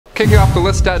Kicking off the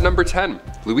list at number 10,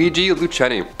 Luigi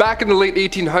Lucchesi. Back in the late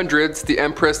 1800s, the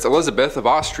Empress Elizabeth of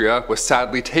Austria was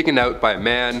sadly taken out by a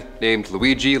man named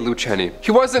Luigi Lucchesi.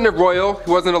 He wasn't a royal, he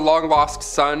wasn't a long-lost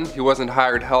son, he wasn't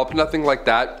hired help, nothing like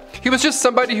that. He was just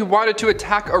somebody who wanted to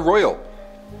attack a royal.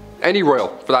 Any royal,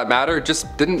 for that matter,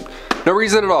 just didn't, no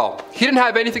reason at all. He didn't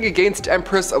have anything against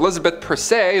Empress Elizabeth per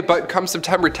se, but come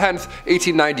September 10th,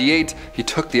 1898, he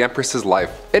took the Empress's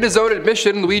life. In his own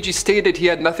admission, Luigi stated he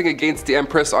had nothing against the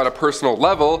Empress on a personal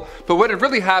level, but what had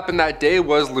really happened that day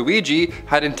was Luigi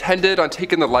had intended on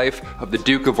taking the life of the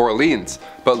Duke of Orleans.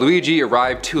 But Luigi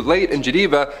arrived too late in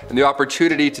Geneva, and the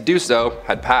opportunity to do so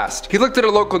had passed. He looked at a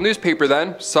local newspaper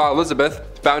then, saw Elizabeth,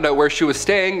 found out where she was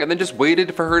staying, and then just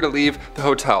waited for her to leave the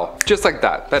hotel. Just like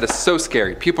that. That is so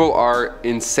scary. People are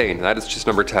insane. That is just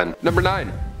number 10. Number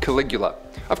 9, Caligula.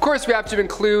 Of course we have to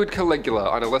include Caligula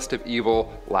on a list of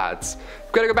evil lads.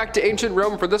 We've got to go back to ancient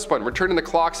Rome for this one. We're turning the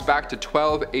clocks back to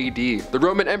 12 AD. The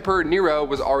Roman Emperor Nero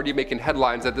was already making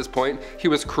headlines at this point. He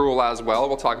was cruel as well.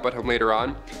 We'll talk about him later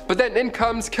on. But then in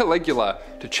comes Caligula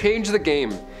to change the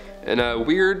game in a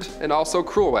weird and also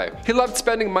cruel way. He loved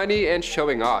spending money and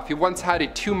showing off. He once had a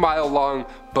 2-mile long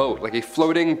boat, like a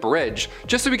floating bridge,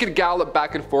 just so he could gallop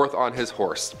back and forth on his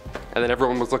horse. And then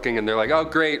everyone was looking and they're like, oh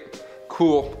great,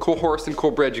 cool horse and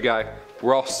cool bridge guy.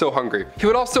 We're all so hungry. He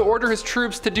would also order his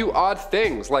troops to do odd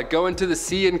things, like go into the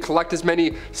sea and collect as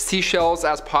many seashells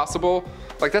as possible.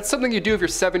 Like that's something you do if you're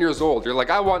 7 years old. You're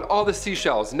like, I want all the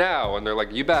seashells now. And they're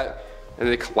like, you bet. And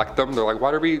they collect them. They're like,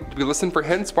 why do we listen for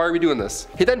hints? Why are we doing this?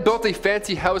 He then built a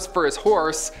fancy house for his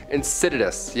horse in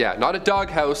Citadus. Yeah, not a dog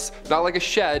house, not like a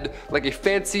shed, like a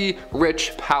fancy,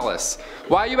 rich palace.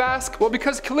 Why, you ask? Well,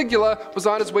 because Caligula was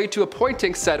on his way to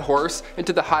appointing said horse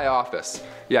into the high office.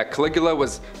 Yeah, Caligula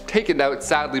was taken out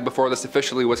sadly before this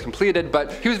officially was completed,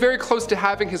 but he was very close to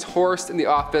having his horse in the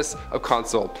office of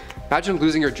consul. Imagine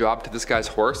losing your job to this guy's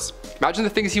horse. Imagine the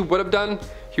things he would have done.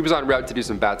 He was en route to do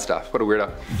some bad stuff. What a weirdo.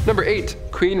 Number 8,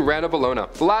 Queen Ranavalona.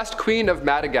 The last queen of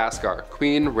Madagascar,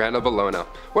 Queen Ranavalona.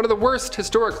 One of the worst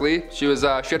historically. She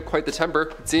had quite the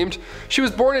temper, it seemed. She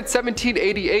was born in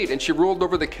 1788 and she ruled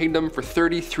over the kingdom for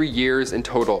 33 years in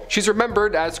total. She's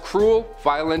remembered as cruel,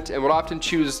 violent, and would often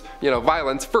choose,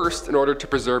 violence first in order to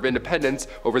preserve independence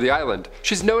over the island.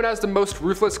 She's known as the most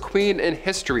ruthless queen in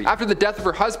history. After the death of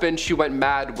her husband, she went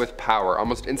mad with power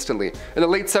almost instantly. In the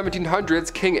late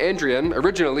 1700s, King Adrian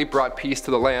originally brought peace to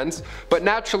the lands, but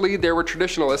naturally there were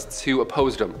traditionalists who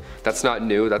opposed him. That's not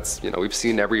new, that's, we've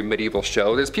seen every medieval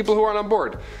show. There's people who aren't on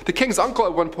board. The king's uncle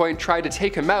at one point tried to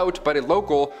take him out, but a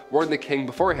local warned the king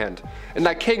beforehand. And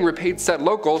that king repaid said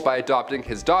local by adopting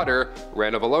his daughter,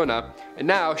 Ranavalona, and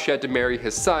now she had to marry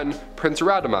his son, Prince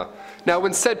Radama. Now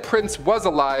when said prince was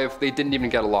alive, they didn't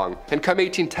even get along. And come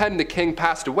 1810, the king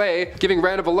passed away, giving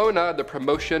Ranavalona the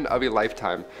promotion of a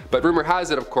lifetime. But rumor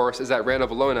has it, of course, is that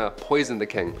Ranavalona poisoned the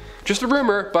king. Just a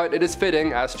rumor, but it is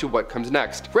fitting as to what comes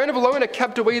next. Ranavalona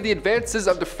kept away the advances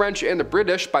of the French and the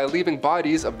British by leaving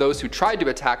bodies of those who tried to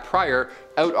attack prior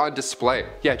out on display.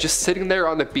 Yeah, just sitting there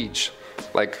on the beach.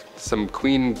 Like some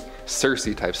Queen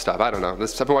Cersei type stuff. I don't know.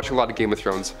 I've been watching a lot of Game of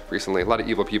Thrones recently. A lot of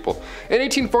evil people. In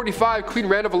 1845, Queen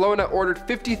Ranavalona ordered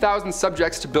 50,000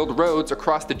 subjects to build roads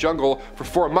across the jungle for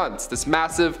 4 months. This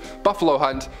massive buffalo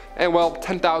hunt. And well,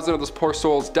 10,000 of those poor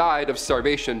souls died of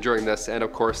starvation during this and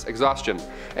of course exhaustion.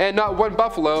 And not one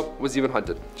buffalo was even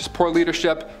hunted. Just poor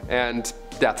leadership and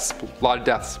deaths. A lot of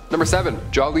deaths. Number 7,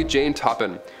 Jolly Jane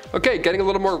Toppin. Okay, getting a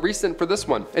little more recent for this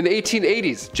one. In the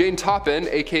 1880s, Jane Toppin,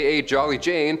 aka Jolly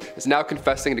Jane, is now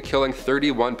confessing to killing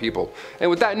 31 people. And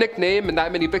with that nickname and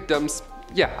that many victims,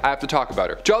 yeah, I have to talk about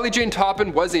her. Jolly Jane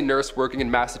Toppin was a nurse working in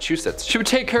Massachusetts. She would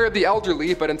take care of the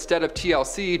elderly, but instead of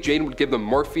TLC, Jane would give them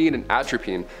morphine and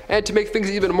atropine. And to make things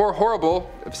even more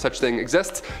horrible, if such thing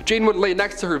exists, Jane would lay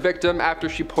next to her victim after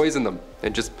she poisoned them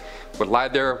and just would lie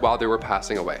there while they were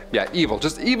passing away. Yeah, evil,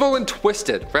 just evil and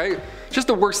twisted, right? Just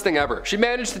the worst thing ever. She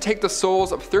managed to take the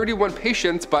souls of 31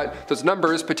 patients, but those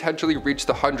numbers potentially reached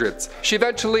the hundreds. She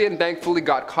eventually and thankfully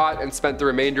got caught and spent the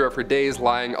remainder of her days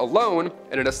lying alone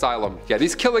in an asylum. Yeah,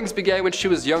 these killings began when she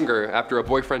was younger after a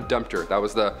boyfriend dumped her. That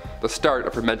was the start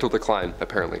of her mental decline,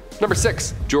 apparently. Number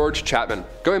 6, George Chapman.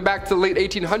 Going back to the late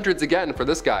 1800s again for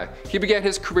this guy. He began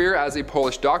his career as a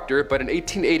Polish doctor, but in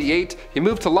 1888, he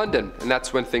moved to London, and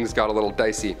that's when things got a little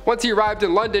dicey. Once he arrived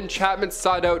in London, Chapman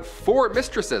sought out 4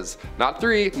 mistresses. Not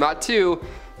 3, not 2,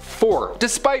 4,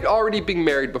 despite already being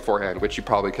married beforehand, which you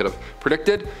probably could have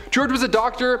predicted. George was a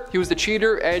doctor, he was the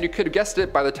cheater, and you could have guessed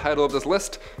it by the title of this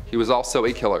list, he was also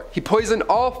a killer. He poisoned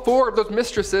all 4 of those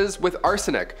mistresses with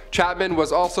arsenic. Chapman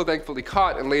was also thankfully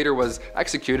caught and later was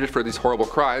executed for these horrible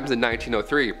crimes in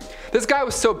 1903. This guy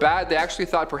was so bad they actually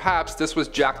thought perhaps this was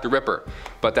Jack the Ripper,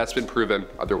 but that's been proven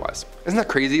otherwise. Isn't that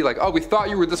crazy? Like, oh, we thought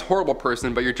you were this horrible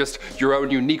person, but you're just your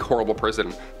own unique horrible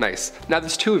person. Nice. Now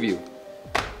there's 2 of you.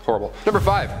 Horrible. Number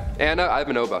 5, Anna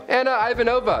Ivanova. Anna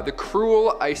Ivanova, the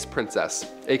cruel ice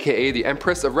princess, aka the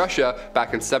Empress of Russia back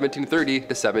in 1730 to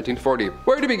 1740.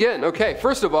 Where to begin? Okay,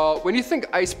 first of all, when you think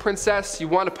ice princess, you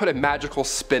want to put a magical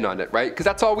spin on it, right? Because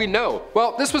that's all we know.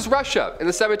 Well, this was Russia in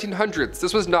the 1700s.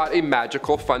 This was not a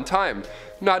magical fun time.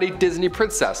 Not a Disney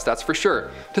princess, that's for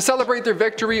sure. To celebrate their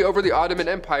victory over the Ottoman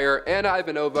Empire, Anna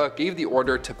Ivanova gave the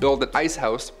order to build an ice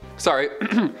house,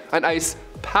 an ice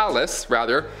palace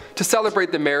rather, to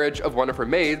celebrate the marriage of one of her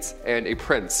maids and a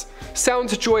prince.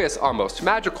 Sounds joyous almost,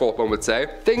 magical one would say.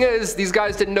 Thing is, these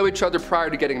guys didn't know each other prior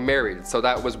to getting married, so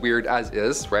that was weird as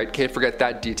is, right? Can't forget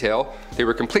that detail. They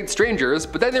were complete strangers,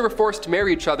 but then they were forced to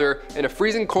marry each other in a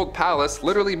freezing cold palace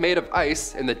literally made of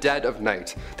ice in the dead of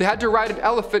night. They had to ride an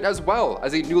elephant as well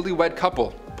as a newlywed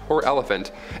couple. Poor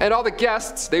elephant. And all the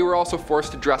guests, they were also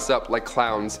forced to dress up like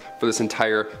clowns for this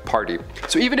entire party.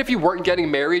 So even if you weren't getting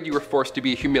married, you were forced to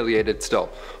be humiliated still.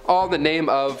 All in the name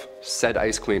of said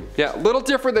ice queen. Yeah, a little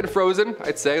different than Frozen,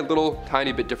 I'd say. A little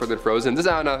tiny bit different than Frozen. This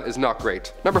Anna is not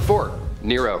great. Number 4,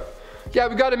 Nero. Yeah,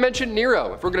 we gotta mention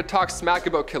Nero. If we're gonna talk smack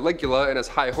about Caligula and his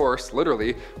high horse,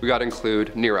 literally, we gotta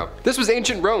include Nero. This was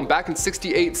ancient Rome back in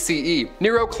 68 CE.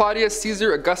 Nero Claudius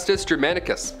Caesar Augustus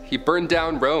Germanicus. He burned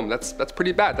down Rome. That's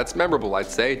pretty bad. That's memorable, I'd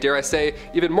say. Dare I say,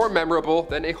 even more memorable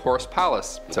than a horse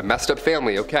palace. It's a messed up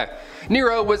family, okay.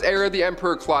 Nero was heir of the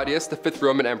Emperor Claudius, the 5th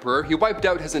Roman emperor. He wiped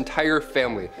out his entire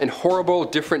family in horrible,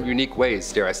 different, unique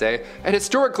historically, dare I say, and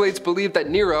historically it's believed that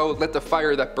Nero lit the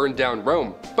fire that burned down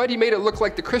Rome, but he made it look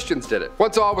like the Christians did it.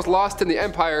 Once all was lost in the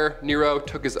empire, Nero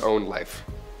took his own life.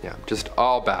 Yeah, just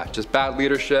all bad. Just bad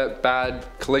leadership, bad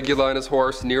Caligula and his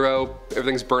horse, Nero,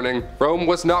 everything's burning. Rome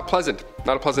was not pleasant,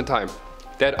 not a pleasant time.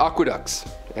 They had aqueducts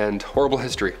and horrible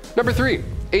history. Number 3,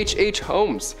 H.H.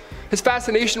 Holmes. His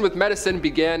fascination with medicine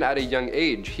began at a young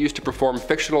age. He used to perform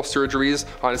fictional surgeries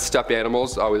on his stuffed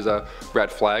animals, always a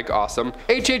red flag, awesome.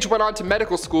 H.H. went on to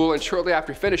medical school, and shortly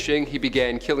after finishing, he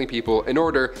began killing people in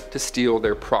order to steal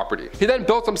their property. He then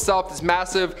built himself this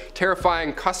massive,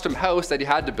 terrifying custom house that he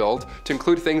had to build to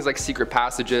include things like secret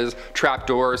passages,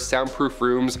 trapdoors, soundproof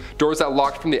rooms, doors that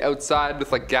locked from the outside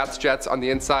with like gas jets on the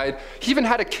inside. He even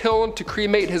had a kiln to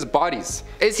cremate his bodies.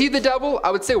 Is he the devil?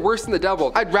 I would say worse than the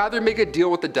devil. I'd rather make a deal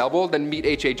with the devil than meet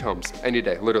H.H. Holmes any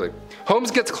day, literally. Holmes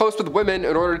gets close with women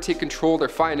in order to take control of their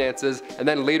finances and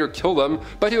then later kill them,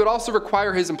 but he would also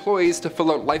require his employees to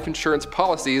fill out life insurance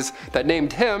policies that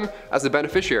named him as the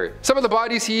beneficiary. Some of the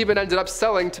bodies he even ended up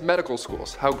selling to medical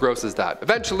schools. How gross is that?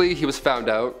 Eventually he was found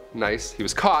out, nice, he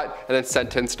was caught, and then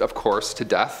sentenced, of course, to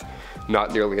death.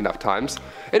 Not nearly enough times.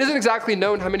 It isn't exactly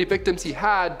known how many victims he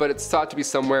had, but it's thought to be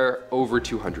somewhere over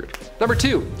 200. Number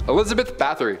 2, Elizabeth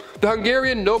Bathory. The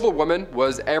Hungarian noblewoman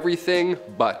was everything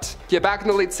but. Yeah, back in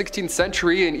the late 16th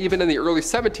century and even in the early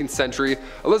 17th century,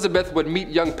 Elizabeth would meet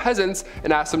young peasants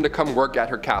and ask them to come work at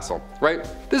her castle, right?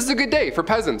 This is a good day for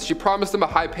peasants. She promised them a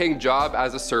high-paying job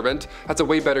as a servant. That's a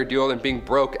way better deal than being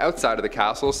broke outside of the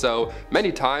castle, so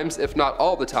many times, if not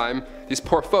all the time, these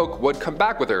poor folk would come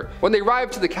back with her. When they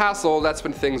arrived to the castle, that's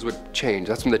when things would change.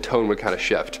 That's when the tone would kind of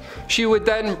shift. She would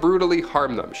then brutally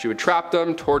harm them. She would trap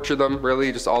them, torture them,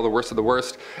 really just all the worst of the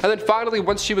worst. And then finally,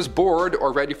 once she was bored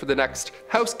or ready for the next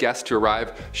house guest to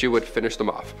arrive, she would finish them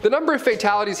off. The number of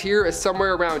fatalities here is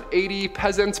somewhere around 80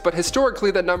 peasants, but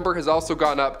historically that number has also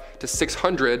gone up to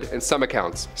 600 in some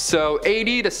accounts. So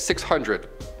 80 to 600.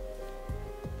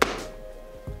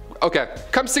 Okay,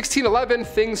 come 1611,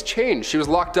 things changed. She was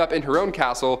locked up in her own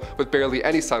castle with barely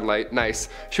any sunlight, nice.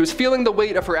 She was feeling the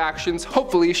weight of her actions.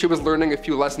 Hopefully she was learning a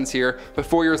few lessons here, but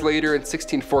 4 years later in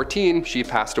 1614, she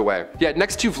passed away. Yet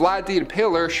next to Vlad the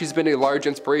Impaler, she's been a large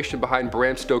inspiration behind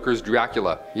Bram Stoker's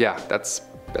Dracula. Yeah, that's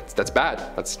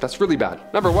bad. That's really bad.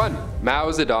 Number 1, Mao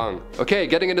Zedong. Okay,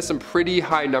 getting into some pretty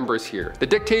high numbers here. The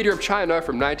dictator of China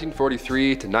from 1943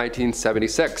 to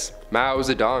 1976. Mao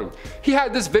Zedong. He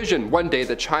had this vision one day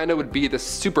that China would be the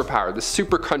superpower, the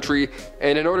super country,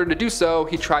 and in order to do so,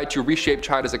 he tried to reshape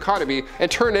China's economy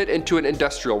and turn it into an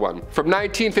industrial one. From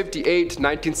 1958 to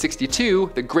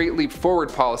 1962, the Great Leap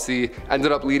Forward policy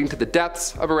ended up leading to the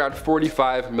deaths of around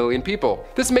 45 million people.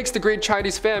 This makes the Great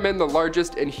Chinese Famine the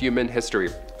largest in human history.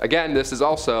 Again, this is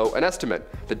also an estimate.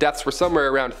 The deaths were somewhere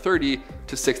around 30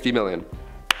 to 60 million.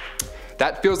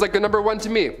 That feels like a number 1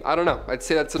 to me. I don't know, I'd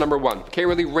say that's a number 1. Can't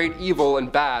really rate evil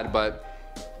and bad, but...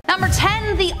 Number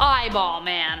 10, the eyeball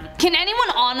man. Can anyone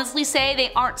honestly say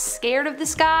they aren't scared of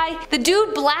this guy? The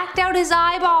dude blacked out his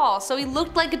eyeball, so he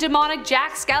looked like a demonic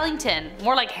Jack Skellington.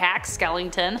 More like Hack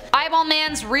Skellington. Eyeball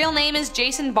man's real name is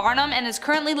Jason Barnum and is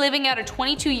currently living out a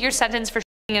 22-year sentence for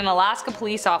an Alaska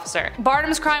police officer.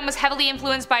 Barnum's crime was heavily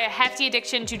influenced by a hefty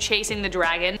addiction to chasing the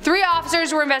dragon. 3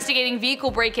 officers were investigating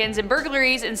vehicle break-ins and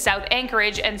burglaries in South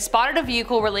Anchorage and spotted a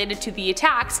vehicle related to the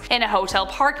attacks in a hotel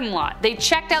parking lot. They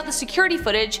checked out the security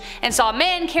footage and saw a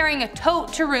man carrying a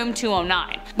tote to room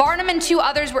 209. Barnum and 2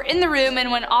 others were in the room,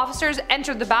 and when officers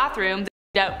entered the bathroom, the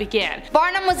shootout began.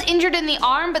 Barnum was injured in the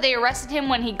arm, but they arrested him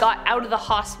when he got out of the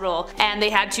hospital, and they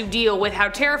had to deal with how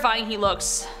terrifying he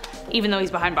looks, even though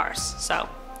he's behind bars. So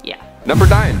yeah. Number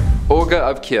 9. Olga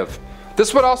of Kiev.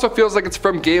 This one also feels like it's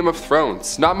from Game of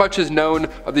Thrones. Not much is known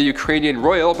of the Ukrainian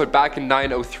royal, but back in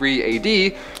 903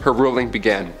 AD, her ruling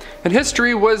began. And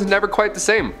history was never quite the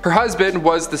same. Her husband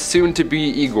was the soon-to-be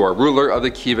Igor, ruler of the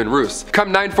Kievan Rus.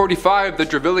 Come 945, the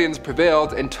Drevilians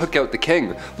prevailed and took out the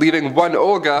king, leaving one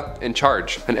Olga in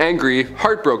charge. An angry,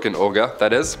 heartbroken Olga,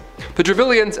 that is. The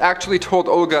Drevilians actually told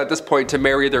Olga at this point to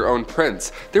marry their own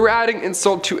prince. They were adding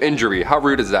insult to injury. How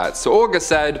rude is that? So Olga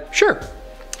said, sure.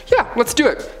 Yeah, let's do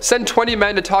it. Send 20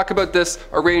 men to talk about this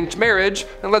arranged marriage,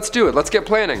 and let's do it. Let's get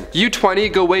planning. You 20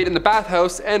 go wait in the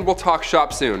bathhouse, and we'll talk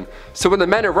shop soon. So when the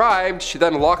men arrived, she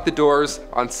then locked the doors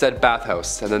on said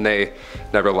bathhouse, and then they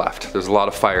never left. There's a lot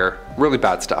of fire, really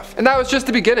bad stuff. And that was just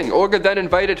the beginning. Olga then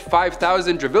invited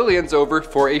 5,000 Drevilians over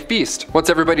for a feast. Once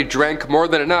everybody drank more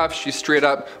than enough, she straight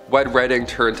up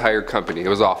wed-weddinged her entire company. It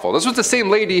was awful. This was the same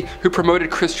lady who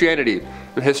promoted Christianity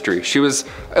in history. She was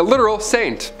a literal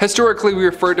saint. Historically, we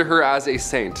refer to her as a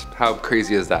saint. How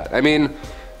crazy is that? I mean,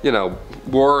 you know,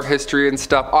 war history and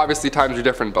stuff, obviously times are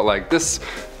different, but like this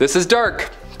is dark.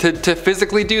 To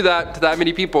physically do that to that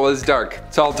many people is dark.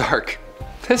 It's all dark.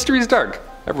 History is dark.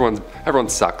 Everyone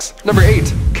sucks. Number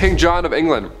 8, King John of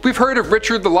England. We've heard of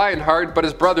Richard the Lionheart, but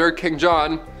his brother, King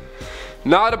John,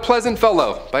 not a pleasant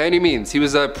fellow by any means. He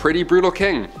was a pretty brutal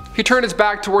king. He turned his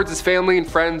back towards his family and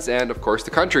friends and, of course, the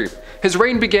country. His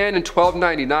reign began in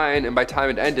 1299, and by the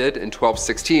time it ended in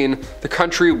 1216, the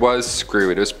country was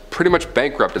screwed. It was pretty much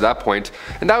bankrupt at that point.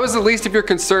 And that was the least of your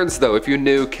concerns, though, if you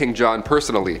knew King John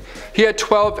personally. He had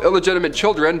 12 illegitimate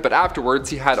children, but afterwards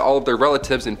he had all of their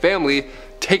relatives and family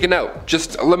taken out,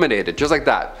 just eliminated, just like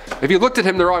that. If you looked at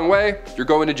him the wrong way, you're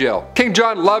going to jail. King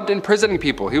John loved imprisoning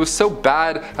people. He was so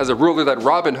bad as a ruler that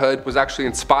Robin Hood was actually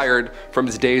inspired from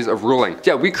his days of ruling.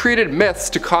 Yeah, we created myths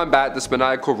to combat this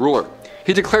maniacal ruler.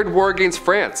 He declared war against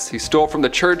France. He stole from the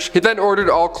church. He then ordered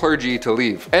all clergy to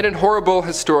leave. And in horrible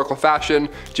historical fashion,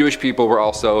 Jewish people were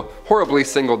also horribly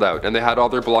singled out, and they had all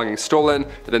their belongings stolen,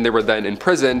 and then they were then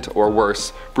imprisoned, or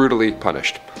worse, brutally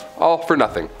punished. All for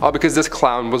nothing. All because this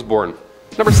clown was born.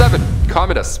 Number 7,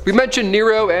 Commodus. We mentioned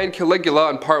Nero and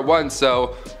Caligula in part 1,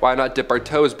 so why not dip our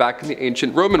toes back in the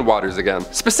ancient Roman waters again?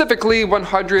 Specifically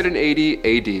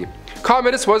 180 AD.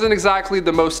 Commodus wasn't exactly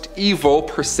the most evil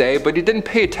per se, but he didn't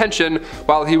pay attention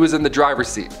while he was in the driver's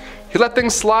seat. He let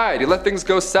things slide, he let things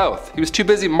go south. He was too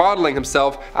busy modeling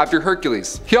himself after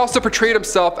Hercules. He also portrayed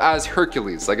himself as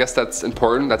Hercules. I guess that's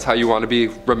important, that's how you want to be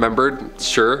remembered.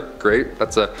 Sure, great,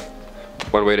 that's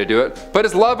one way to do it. But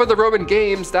his love of the Roman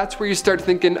games, that's where you start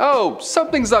thinking, oh,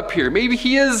 something's up here. Maybe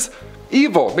he is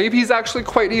evil. Maybe he's actually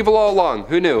quite evil all along.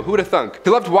 Who knew? Who would have thunk? He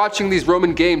loved watching these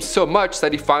Roman games so much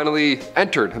that he finally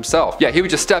entered himself. Yeah, he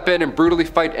would just step in and brutally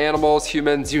fight animals,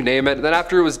 humans, you name it. And then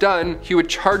after it was done, he would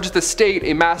charge the state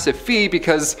a massive fee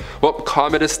because, well,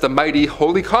 Commodus, the mighty,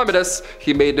 holy Commodus,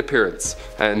 he made an appearance.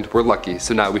 And we're lucky,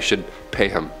 so now we should pay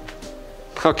him.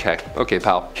 Okay,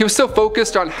 pal. He was so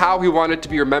focused on how he wanted to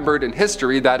be remembered in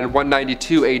history that in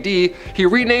 192 AD, he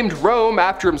renamed Rome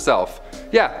after himself.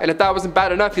 Yeah, and if that wasn't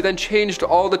bad enough, he then changed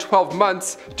all the 12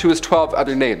 months to his 12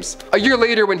 other names. A year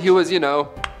later, when he was, you know,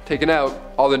 taken out,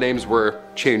 all the names were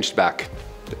changed back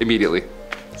immediately.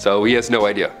 So he has no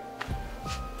idea.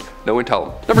 No one tell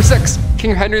him. Number 6,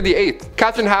 King Henry VIII.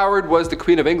 Catherine Howard was the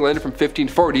Queen of England from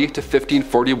 1540 to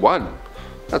 1541.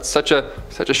 That's such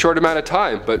a short amount of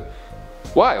time, but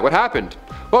why? What happened?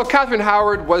 Well, Catherine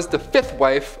Howard was the 5th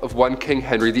wife of one King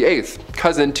Henry VIII,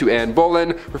 cousin to Anne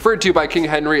Boleyn, referred to by King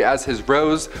Henry as his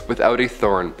rose without a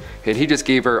thorn. And he just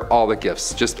gave her all the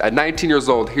gifts. Just at 19 years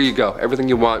old, here you go, everything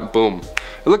you want, boom.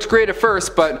 It looked great at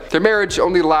first, but their marriage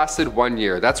only lasted 1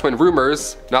 year. That's when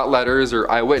rumors, not letters or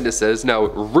eyewitnesses, no,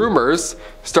 rumors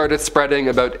started spreading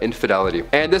about infidelity.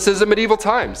 And this is a medieval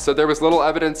time, so there was little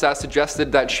evidence that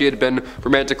suggested that she had been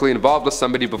romantically involved with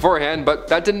somebody beforehand, but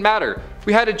that didn't matter.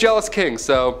 We had a jealous king,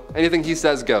 so anything he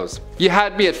says goes. You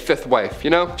had me at fifth wife,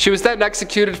 you know? She was then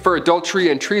executed for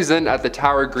adultery and treason at the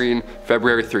Tower Green,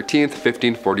 February 13th,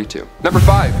 1542. Number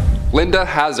 5. Linda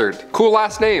Hazard. Cool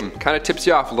last name, kind of tips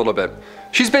you off a little bit.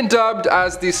 She's been dubbed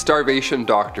as the starvation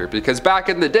doctor because back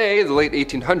in the day, the late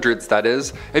 1800s that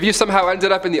is, if you somehow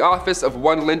ended up in the office of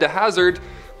one Linda Hazard,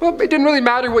 well, it didn't really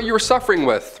matter what you were suffering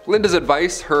with. Linda's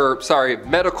advice,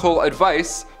 medical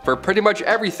advice for pretty much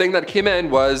everything that came in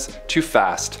was too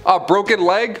fast. A broken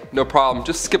leg? No problem,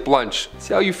 just skip lunch.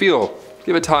 See how you feel.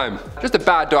 Give it time. Just a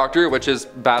bad doctor, which is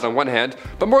bad on one hand,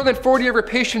 but more than 40 of her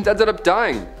patients ended up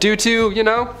dying due to, you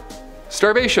know,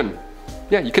 starvation.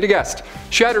 Yeah, you could have guessed.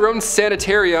 She had her own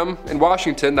sanitarium in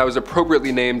Washington that was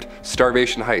appropriately named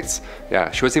Starvation Heights.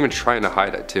 Yeah, she wasn't even trying to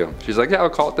hide it too. She's like, yeah, I'll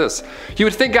call it this. You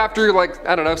would think after like,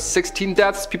 I don't know, 16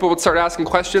 deaths, people would start asking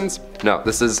questions. No,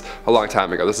 this is a long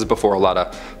time ago. This is before a lot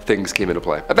of things came into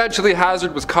play. Eventually,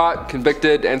 Hazard was caught,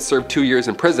 convicted, and served 2 years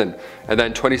in prison. And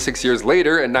then 26 years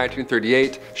later, in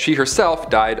 1938, she herself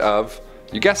died of,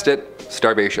 you guessed it,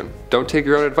 starvation. Don't take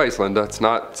your own advice, Linda. It's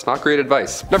not great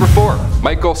advice. Number 4,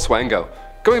 Michael Swango.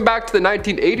 Going back to the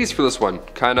 1980s for this one,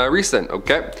 kinda recent,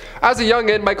 okay? As a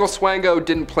youngin', Michael Swango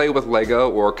didn't play with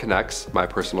Lego or K'NEX, my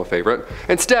personal favorite.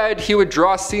 Instead, he would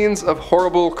draw scenes of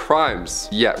horrible crimes.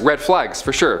 Yeah, red flags,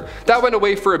 for sure. That went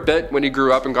away for a bit when he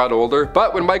grew up and got older,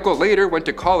 but when Michael later went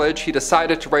to college, he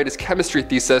decided to write his chemistry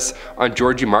thesis on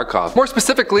Georgy Markov. More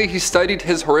specifically, he studied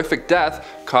his horrific death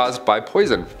caused by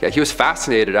poison. Yeah, he was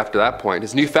fascinated after that point.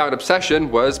 His newfound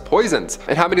obsession was poisons,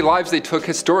 and how many lives they took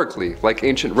historically, like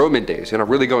ancient Roman days, you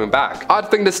know, really going back. Odd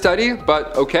thing to study,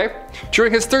 but okay.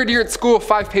 During his 3rd year at school,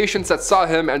 5 patients that saw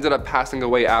him ended up passing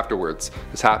away afterwards.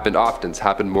 This happened often, it's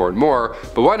happened more and more,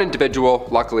 but one individual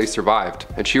luckily survived,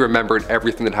 and she remembered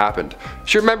everything that happened.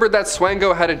 She remembered that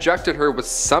Swango had injected her with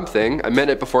something a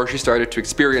minute before she started to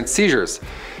experience seizures.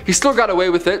 He still got away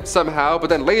with it somehow, but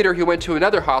then later he went to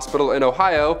another hospital in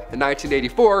Ohio in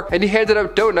 1984, and he handed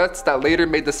out donuts that later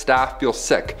made the staff feel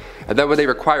sick. And then when they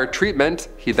required treatment,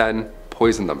 he then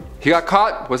poisoned them. He got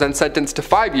caught, was then sentenced to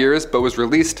 5 years, but was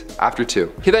released after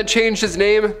 2. He then changed his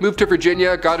name, moved to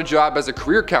Virginia, got a job as a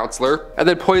career counselor, and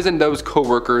then poisoned those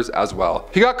co-workers as well.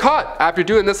 He got caught after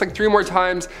doing this like 3 more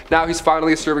times. Now he's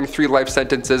finally serving 3 life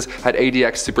sentences at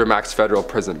ADX Supermax Federal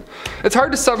Prison. It's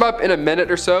hard to sum up in a minute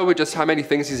or so with just how many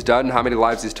things he's done and how many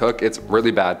lives he's took. It's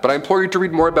really bad, but I implore you to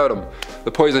read more about him.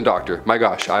 The Poison Doctor. My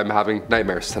gosh, I'm having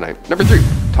nightmares tonight. Number 3,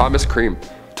 Thomas Cream.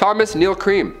 Thomas Neil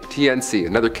Cream, TNC,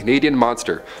 another Canadian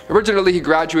monster. Originally, he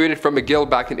graduated from McGill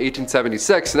back in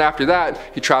 1876, and after that,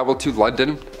 he traveled to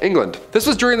London, England. This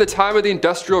was during the time of the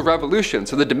Industrial Revolution,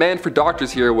 so the demand for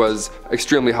doctors here was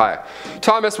extremely high.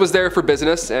 Thomas was there for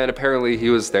business, and apparently he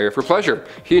was there for pleasure.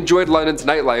 He enjoyed London's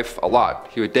nightlife a lot.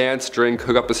 He would dance, drink,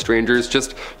 hook up with strangers,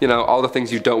 just, you know, all the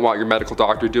things you don't want your medical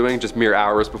doctor doing just mere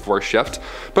hours before a shift.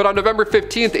 But on November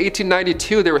 15th,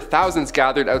 1892, there were thousands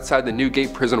gathered outside the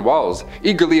Newgate prison walls,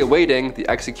 eagerly awaiting the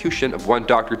execution of one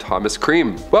Dr. Thomas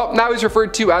Cream. Well, now he's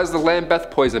referred to as the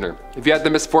Lambeth Poisoner. If you had the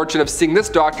misfortune of seeing this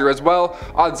doctor as well,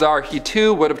 odds are he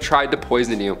too would have tried to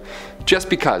poison you. Just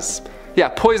because. Yeah,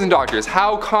 poison doctors,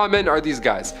 how common are these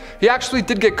guys? He actually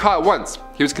did get caught once.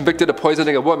 He was convicted of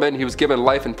poisoning a woman. He was given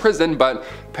life in prison, but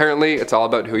apparently it's all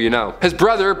about who you know. His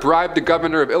brother bribed the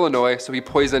governor of Illinois, so he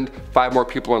poisoned 5 more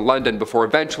people in London before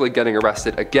eventually getting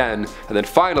arrested again, and then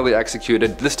finally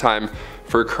executed, this time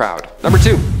for a crowd. Number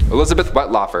 2, Elizabeth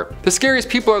Wettlaufer. The scariest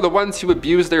people are the ones who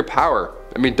abuse their power.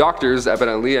 I mean, doctors,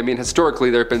 evidently. I mean, historically,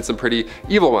 there have been some pretty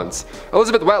evil ones.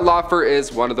 Elizabeth Wettlaufer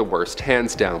is one of the worst,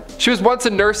 hands down. She was once a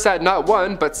nurse at not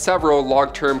one, but several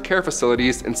long-term care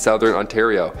facilities in southern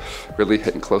Ontario. Really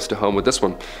hitting close to home with this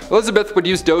one. Elizabeth would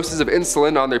use doses of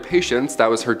insulin on their patients. That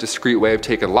was her discreet way of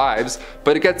taking lives,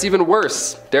 but it gets even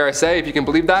worse. Dare I say, if you can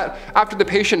believe that? After the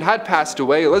patient had passed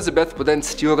away, Elizabeth would then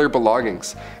steal their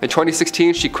belongings. In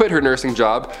 2016, she quit her nursing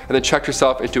job and then checked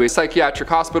herself into a psychiatric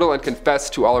hospital and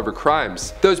confessed to all of her crimes.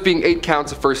 Those being 8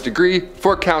 counts of first degree,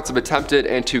 4 counts of attempted,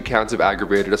 and 2 counts of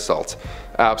aggravated assault.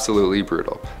 Absolutely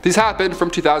brutal. These happened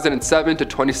from 2007 to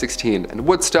 2016 in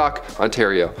Woodstock,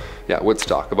 Ontario. Yeah,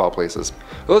 Woodstock of all places.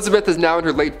 Elizabeth is now in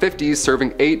her late 50s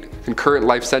serving 8 concurrent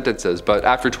life sentences, but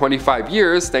after 25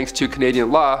 years, thanks to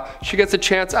Canadian law, she gets a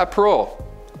chance at parole.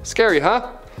 Scary,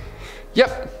 huh?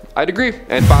 Yep, I'd agree.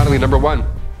 And finally, number 1.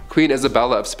 Queen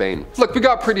Isabella of Spain. Look, we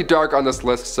got pretty dark on this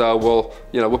list, so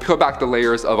we'll peel back the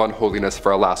layers of unholiness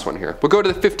for our last one here. We'll go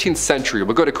to the 15th century.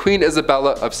 We'll go to Queen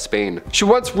Isabella of Spain. She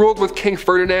once ruled with King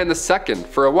Ferdinand II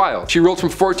for a while. She ruled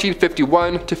from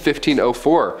 1451 to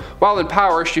 1504. While in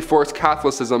power, she forced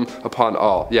Catholicism upon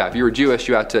all. Yeah, if you were Jewish,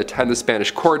 you had to attend the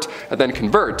Spanish court and then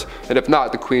convert, and if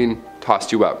not, the Queen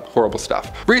tossed you out. Horrible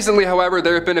stuff. Recently, however,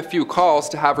 there have been a few calls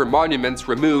to have her monuments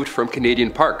removed from Canadian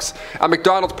parks. At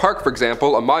McDonald Park, for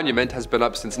example, a monument has been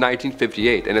up since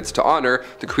 1958, and it's to honor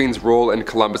the Queen's role in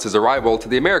Columbus's arrival to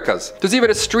the Americas. There's even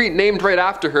a street named right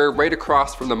after her, right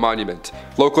across from the monument.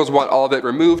 Locals want all of it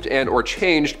removed and or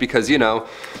changed because,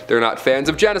 they're not fans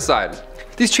of genocide.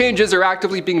 These changes are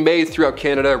actively being made throughout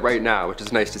Canada right now, which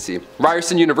is nice to see.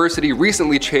 Ryerson University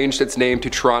recently changed its name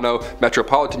to Toronto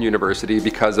Metropolitan University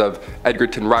because of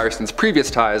Edgerton Ryerson's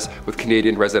previous ties with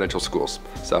Canadian residential schools.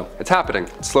 So it's happening.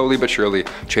 Slowly but surely,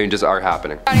 changes are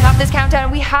happening. Starting off this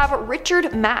countdown, we have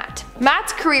Richard Matt.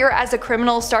 Matt's career as a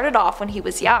criminal started off when he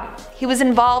was young. He was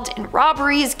involved in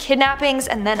robberies, kidnappings,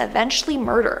 and then eventually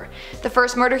murder. The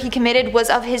first murder he committed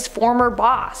was of his former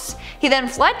boss. He then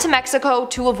fled to Mexico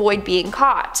to avoid being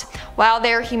caught. While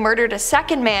there, he murdered a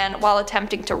second man while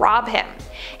attempting to rob him.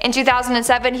 In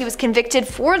 2007, he was convicted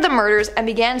for the murders and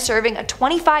began serving a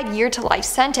 25-year to life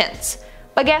sentence.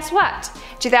 But guess what?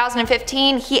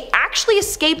 2015, he actually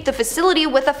escaped the facility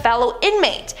with a fellow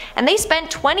inmate, and they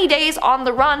spent 20 days on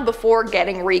the run before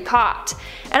getting re-caught.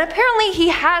 And apparently he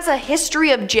has a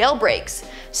history of jailbreaks,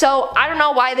 so I don't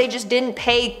know why they just didn't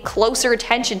pay closer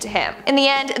attention to him. In the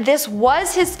end, this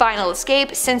was his final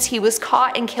escape since he was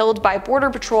caught and killed by Border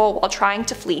Patrol while trying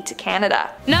to flee to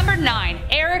Canada. Number 9.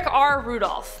 Eric R.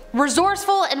 Rudolph.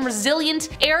 Resourceful and resilient,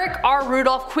 Eric R.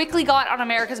 Rudolph quickly got on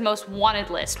America's most wanted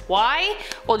list. Why?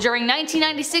 Well, during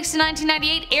 1996 to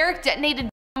 1998, Eric detonated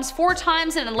bombs 4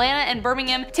 times in Atlanta and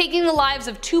Birmingham, taking the lives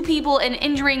of 2 people and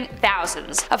injuring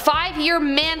thousands. A 5-year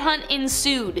manhunt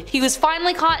ensued. He was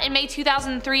finally caught in May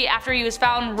 2003 after he was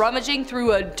found rummaging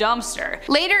through a dumpster.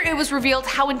 Later, it was revealed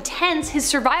how intense his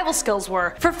survival skills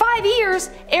were. For 5 years,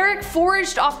 Eric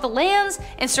foraged off the lands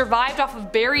and survived off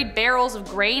of buried barrels of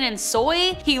grain and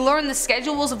soy. He learned the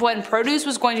schedules of when produce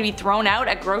was going to be thrown out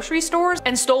at grocery stores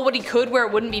and stole what he could where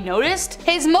it wouldn't be noticed.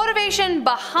 His motivation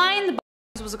behind the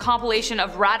was a compilation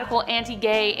of radical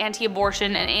anti-gay,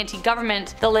 anti-abortion, and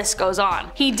anti-government, the list goes on.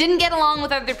 He didn't get along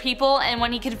with other people, and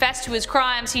when he confessed to his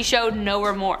crimes, he showed no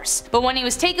remorse. But when he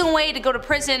was taken away to go to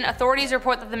prison, authorities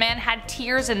report that the man had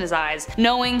tears in his eyes,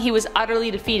 knowing he was utterly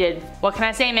defeated. What can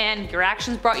I say, man? Your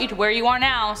actions brought you to where you are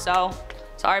now, so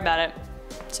sorry about it.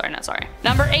 Sorry, not sorry.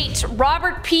 Number 8.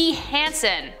 Robert P.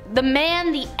 Hansen. The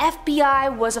man the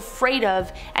FBI was afraid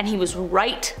of, and he was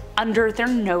right under their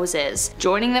noses.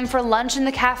 Joining them for lunch in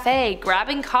the cafe,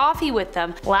 grabbing coffee with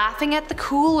them, laughing at the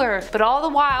cooler. But all the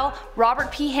while,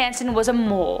 Robert P. Hansen was a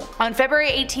mole. On February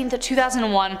 18th,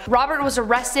 2001, Robert was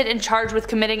arrested and charged with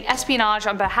committing espionage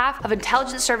on behalf of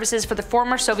intelligence services for the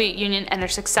former Soviet Union and their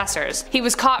successors. He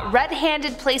was caught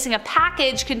red-handed placing a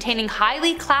package containing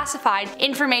highly classified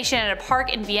information at a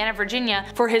park in Vienna, Virginia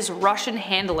for his Russian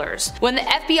handlers. When the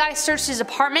FBI searched his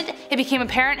apartment, it became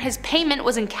apparent his payment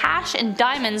was in cash and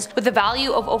diamonds with a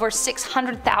value of over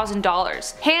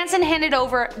 $600,000. Hansen handed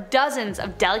over dozens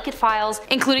of delicate files,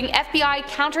 including FBI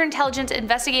counterintelligence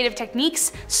investigative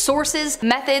techniques, sources,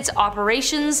 methods,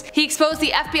 operations. He exposed the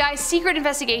FBI's secret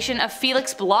investigation of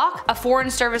Felix Bloch, a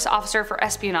Foreign Service officer for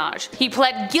espionage. He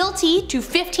pled guilty to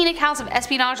 15 accounts of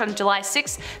espionage on July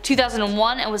 6,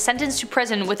 2001 and was sentenced to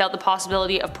prison without the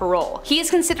possibility of parole. He is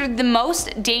considered the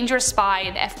most dangerous spy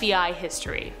in FBI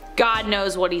history. God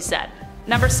knows what he said.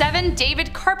 Number 7.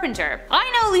 David Carpenter.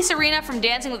 I know Lisa Rinna from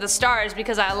Dancing with the Stars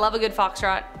because I love a good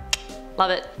foxtrot. Love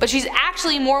it. But she's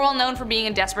actually more well known for being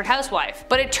a desperate housewife.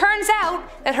 But it turns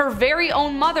out that her very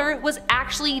own mother was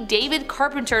actually David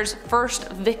Carpenter's first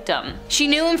victim. She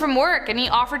knew him from work and he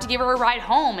offered to give her a ride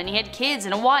home, and he had kids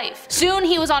and a wife. Soon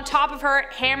he was on top of her,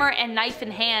 hammer and knife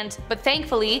in hand, but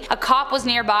thankfully a cop was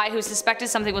nearby who suspected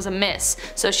something was amiss,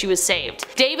 so she was saved.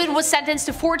 David was sentenced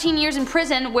to 14 years in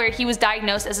prison where he was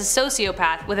diagnosed as a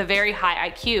sociopath with a very high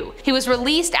IQ. He was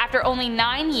released after only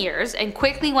 9 years and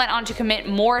quickly went on to commit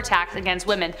more attacks against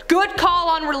women. Good call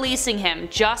on releasing him,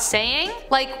 just saying.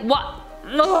 Like, what?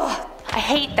 Ugh. I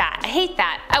hate that. I hate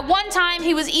that. At one time,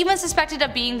 he was even suspected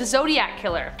of being the Zodiac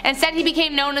Killer. Instead, he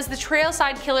became known as the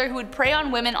trailside killer who would prey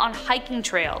on women on hiking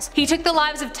trails. He took the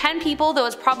lives of 10 people, though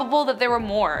it's probable that there were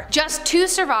more. Just 2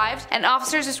 survived, and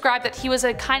officers described that he was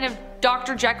a kind of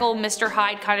Dr. Jekyll, Mr.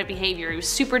 Hyde kind of behavior. He was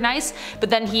super nice, but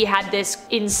then he had this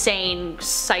insane,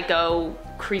 psycho,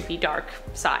 creepy, dark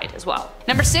side as well.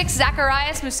 Number 6.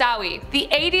 Zacharias Moussaoui. The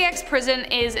ADX prison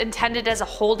is intended as a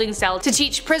holding cell to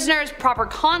teach prisoners proper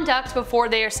conduct before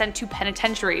they are sent to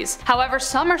penitentiaries. However,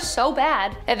 some are so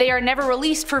bad that they are never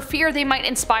released for fear they might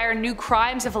inspire new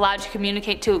crimes if allowed to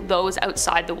communicate to those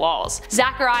outside the walls.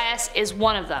 Zacharias is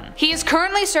one of them. He is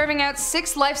currently serving out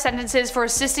 6 life sentences for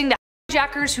assisting the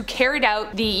hijackers who carried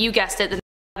out the, you guessed it, the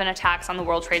attacks on the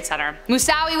World Trade Center.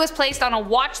 Moussaoui was placed on a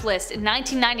watch list in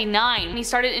 1999 when he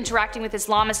started interacting with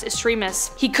Islamist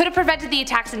extremists. He could have prevented the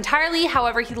attacks entirely,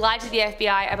 however he lied to the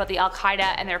FBI about the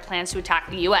Al-Qaeda and their plans to attack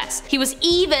the US. He was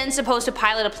even supposed to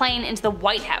pilot a plane into the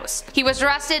White House. He was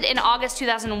arrested in August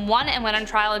 2001 and went on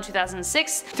trial in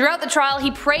 2006. Throughout the trial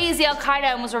he praised the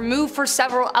Al-Qaeda and was removed for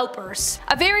several outbursts.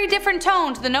 A very different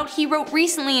tone to the note he wrote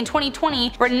recently in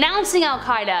 2020 renouncing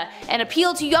Al-Qaeda and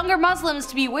appealed to younger Muslims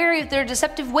to be wary of their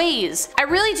deceptive ways. I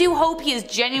really do hope he has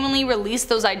genuinely released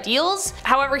those ideals.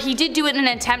 However, he did do it in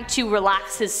an attempt to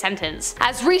relax his sentence.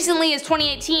 As recently as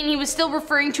 2018, he was still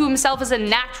referring to himself as a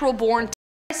natural born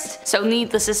terrorist, so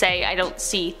needless to say, I don't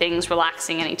see things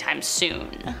relaxing anytime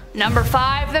soon. Number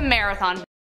 5. The Marathon.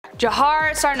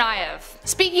 Jahar Tsarnaev.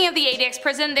 Speaking of the ADX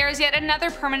prison, there is yet another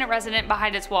permanent resident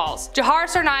behind its walls. Jahar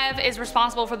Tsarnaev is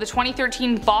responsible for the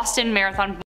 2013 Boston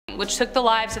Marathon, which took the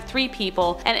lives of 3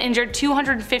 people and injured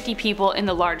 250 people in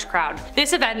the large crowd.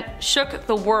 This event shook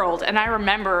the world, and I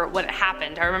remember when it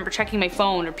happened. I remember checking my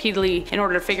phone repeatedly in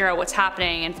order to figure out what's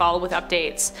happening and follow with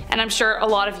updates, and I'm sure a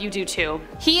lot of you do too.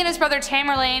 He and his brother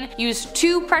Tamerlane used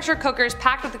 2 pressure cookers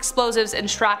packed with explosives and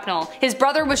shrapnel. His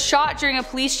brother was shot during a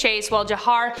police chase while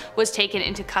Jahar was taken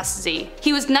into custody.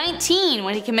 He was 19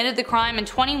 when he committed the crime and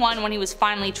 21 when he was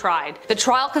finally tried. The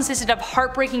trial consisted of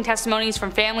heartbreaking testimonies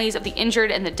from families of the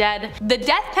injured and the dead. The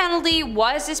death penalty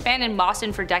was disbanded in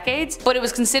Boston for decades, but it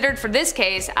was considered for this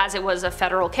case as it was a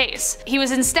federal case. He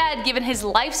was instead given his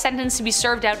life sentence to be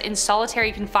served out in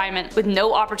solitary confinement with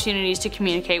no opportunities to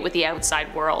communicate with the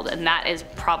outside world, and that is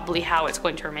probably how it's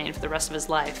going to remain for the rest of his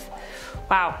life.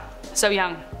 Wow, so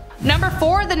young. Number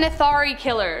 4. The Nethari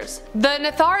Killers. The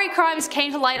Nethari crimes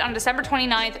came to light on December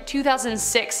 29,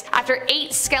 2006 after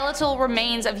 8 skeletal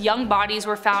remains of young bodies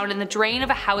were found in the drain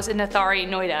of a house in Nethari,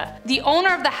 Noida. The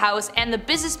owner of the house and the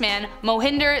businessman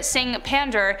Mohinder Singh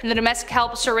Pandar and the domestic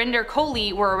help Surinder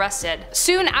Kohli were arrested.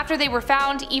 Soon after they were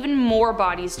found, even more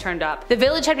bodies turned up. The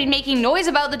village had been making noise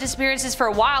about the disappearances for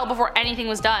a while before anything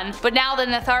was done, but now the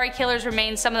Nethari Killers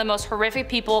remain some of the most horrific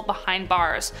people behind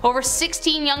bars. Over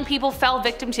 16 young people fell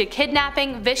victim to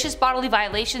kidnapping, vicious bodily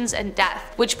violations, and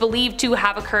death, which believed to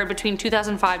have occurred between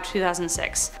 2005 to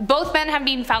 2006. Both men have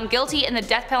been found guilty and the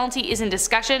death penalty is in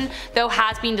discussion, though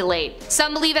has been delayed.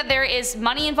 Some believe that there is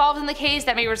money involved in the case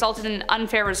that may result in an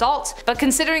unfair result, but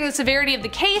considering the severity of the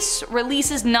case,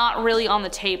 release is not really on the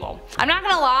table. I'm not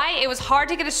gonna lie, it was hard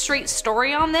to get a straight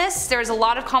story on this. There's a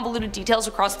lot of convoluted details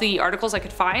across the articles I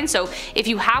could find, so if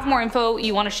you have more info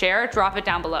you want to share, drop it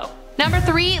down below. Number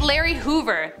 3. Larry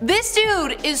Hoover. This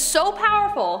dude is so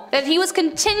powerful that he was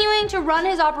continuing to run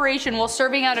his operation while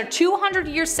serving out a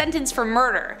 200-year sentence for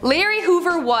murder. Larry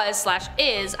Hoover was, /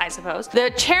 is, I suppose, the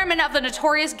chairman of the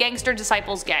notorious Gangster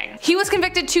Disciples gang. He was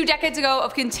convicted 2 decades ago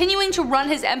of continuing to run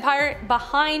his empire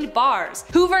behind bars.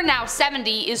 Hoover, now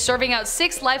 70, is serving out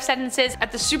 6 life sentences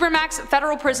at the Supermax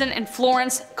Federal Prison in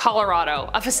Florence,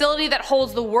 Colorado, a facility that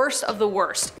holds the worst of the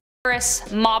worst.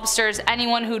 Terrorists, mobsters,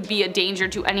 anyone who'd be a danger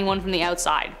to anyone from the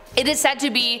outside. It is said to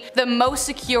be the most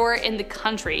secure in the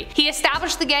country. He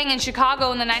established the gang in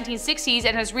Chicago in the 1960s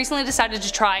and has recently decided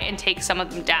to try and take some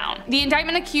of them down. The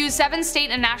indictment accused 7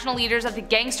 state and national leaders of the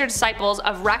Gangster Disciples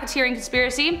of racketeering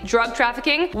conspiracy, drug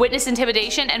trafficking, witness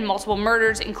intimidation, and multiple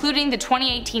murders, including the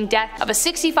 2018 death of a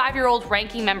 65-year-old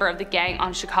ranking member of the gang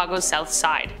on Chicago's South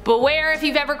Side. Beware if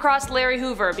you've ever crossed Larry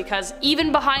Hoover, because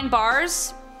even behind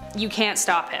bars, you can't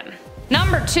stop him.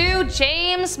 Number 2.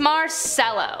 James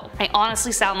Marcello. I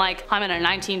honestly sound like I'm in a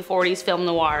 1940s film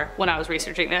noir when I was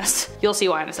researching this. You'll see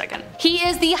why in a second. He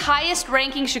is the highest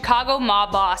ranking Chicago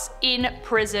mob boss in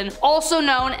prison, also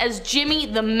known as Jimmy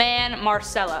the Man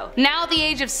Marcello. Now at the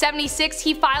age of 76,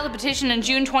 he filed a petition in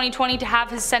June 2020 to have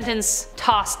his sentence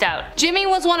tossed out. Jimmy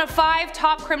was one of 5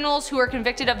 top criminals who were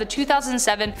convicted of the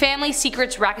 2007 Family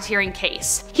Secrets racketeering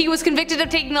case. He was convicted of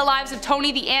taking the lives of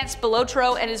Tony the Ant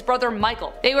Spilotro and his brother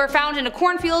Michael. They were found in a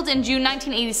cornfield in June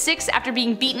 1986 after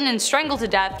being beaten and strangled to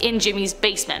death in Jimmy's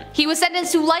basement. He was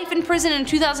sentenced to life in prison in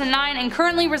 2009 and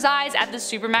currently resides at the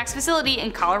Supermax facility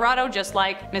in Colorado, just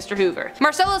like Mr. Hoover.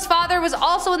 Marcelo's father was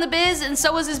also in the biz, and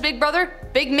so was his big brother,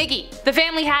 Big Mickey. The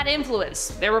family had influence.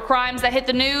 There were crimes that hit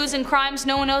the news and crimes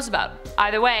no one knows about.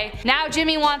 Either way, now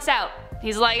Jimmy wants out.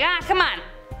 He's like, come on,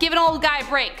 give an old guy a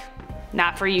break.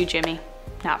 Not for you, Jimmy.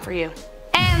 Not for you.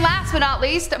 And last but not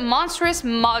least, Monstrous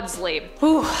Maudsley.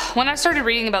 Whew. When I started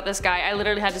reading about this guy, I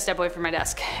literally had to step away from my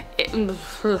desk.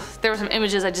 There were some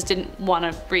images I just didn't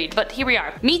want to read, but here we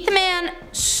are. Meet the man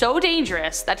so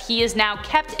dangerous that he is now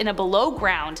kept in a below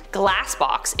ground glass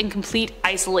box in complete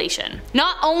isolation.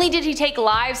 Not only did he take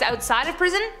lives outside of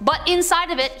prison, but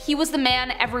inside of it, he was the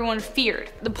man everyone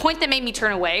feared. The point that made me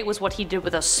turn away was what he did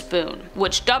with a spoon,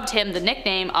 which dubbed him the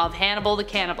nickname of Hannibal the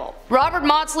Cannibal. Robert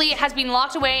Maudsley has been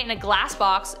locked away in a glass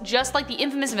box, just like the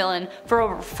infamous villain, for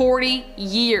over 40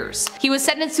 years. He was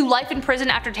sentenced to life in prison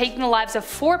after taking the lives of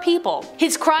 4 people.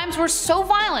 His crimes were so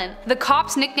violent, the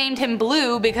cops nicknamed him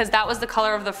Blue because that was the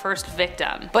color of the first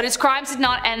victim. But his crimes did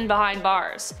not end behind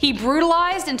bars. He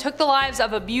brutalized and took the lives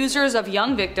of abusers of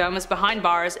young victims behind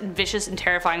bars in vicious and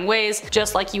terrifying ways,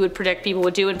 just like you would predict people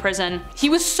would do in prison. He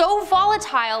was so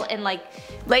volatile and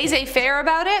laissez-faire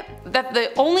about it that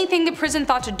the only thing the prison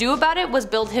thought to do about it was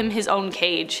build him his own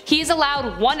cage. He is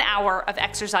allowed 1 hour of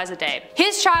exercise a day.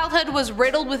 His childhood was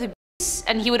riddled with abuse,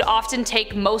 and he would often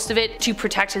take most of it to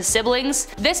protect his siblings.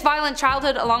 This violent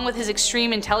childhood, along with his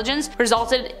extreme intelligence,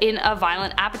 resulted in a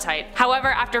violent appetite. However,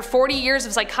 after 40 years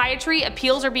of psychiatry,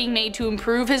 appeals are being made to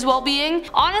improve his well-being.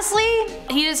 Honestly,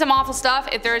 he did some awful stuff.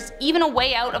 If there's even a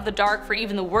way out of the dark for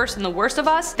even the worst and the worst of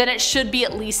us, then it should be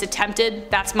at least attempted.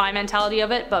 That's my mentality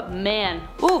of it, but man,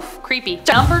 oof, creepy.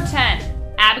 Number 10.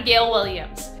 Abigail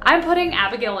Williams. I'm putting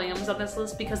Abigail Williams on this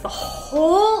list because the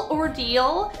whole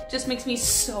ordeal just makes me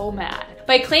so mad.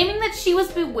 By claiming that she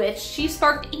was bewitched, she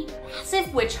sparked a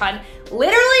massive witch hunt,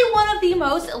 literally one of the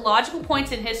most illogical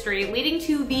points in history, leading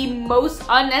to the most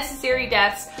unnecessary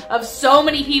deaths of so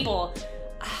many people.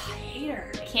 I hate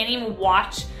her. I can't even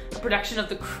watch a production of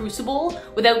The Crucible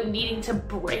without needing to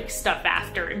break stuff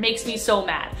after. It makes me so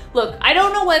mad. Look, I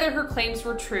don't know whether her claims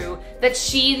were true, that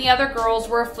she and the other girls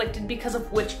were afflicted because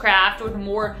of witchcraft, or the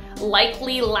more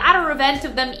likely latter event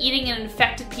of them eating an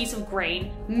infected piece of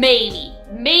grain.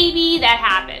 Maybe that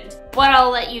happened, but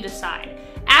I'll let you decide.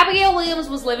 Abigail Williams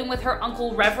was living with her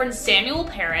uncle Reverend Samuel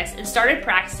Parris and started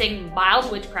practicing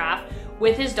mild witchcraft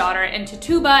with his daughter and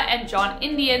Tituba and John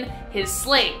Indian, his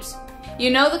slaves. You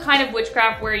know the kind of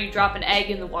witchcraft where you drop an egg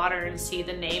in the water and see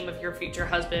the name of your future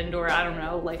husband, or I don't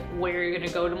know, like where you're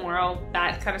gonna go tomorrow,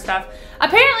 that kind of stuff.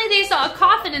 Apparently they saw a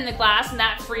coffin in the glass and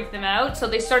that freaked them out, so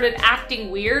they started acting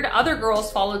weird. Other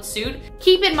girls followed suit.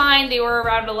 Keep in mind they were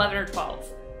around 11 or 12.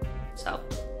 So,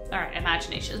 alright,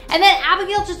 imagination. And then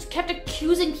Abigail just kept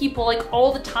accusing people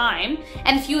all the time,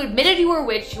 and if you admitted you were a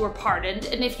witch, you were pardoned,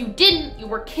 and if you didn't, you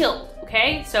were killed,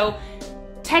 okay? So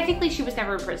technically she was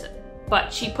never in prison.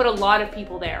 But she put a lot of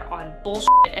people there on bullshit,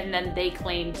 and then they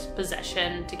claimed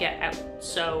possession to get out.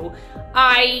 So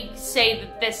I say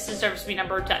that this deserves to be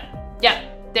number 10. Yeah,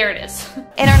 there it is.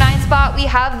 In our 9th spot, we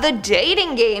have the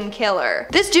dating game killer.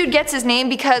 This dude gets his name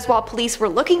because while police were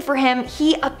looking for him,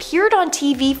 he appeared on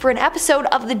TV for an episode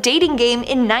of The Dating Game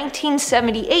in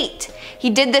 1978. He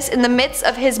did this in the midst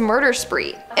of his murder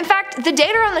spree. In fact, the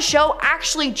dater on the show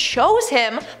actually chose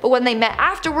him, but when they met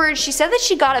afterwards, she said that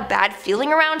she got a bad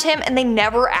feeling around him and they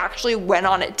never actually went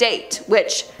on a date,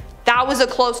 which that was a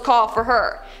close call for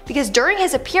her, because during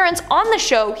his appearance on the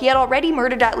show, he had already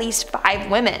murdered at least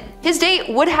 5 women. His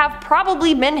date would have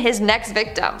probably been his next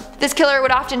victim. This killer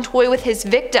would often toy with his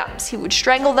victims. He would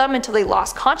strangle them until they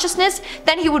lost consciousness,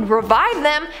 then he would revive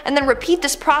them, and then repeat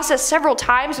this process several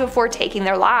times before taking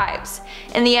their lives.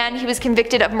 In the end, he was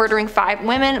convicted of murdering 5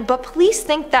 women, but police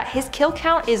think that his kill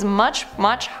count is much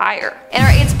higher. In our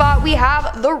 8th spot, we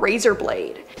have the razor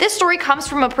blade. This story comes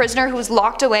from a prisoner who was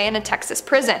locked away in a Texas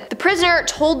prison. The prisoner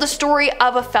told the story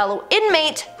of a fellow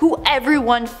inmate who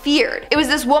everyone feared. It was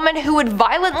this woman who would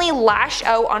violently lash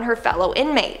out on her fellow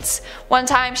inmates. One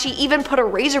time she even put a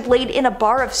razor blade in a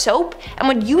bar of soap and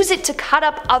would use it to cut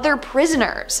up other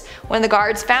prisoners. When the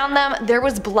guards found them, there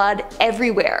was blood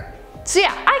everywhere. So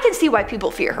yeah, I can see why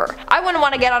people fear her. I wouldn't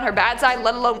want to get on her bad side,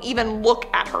 let alone even look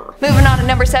at her. Moving on to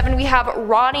number 7, we have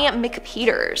Ronnie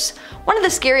McPeters. One of the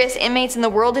scariest inmates in the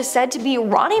world is said to be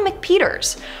Ronnie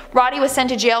McPeters. Ronnie was sent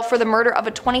to jail for the murder of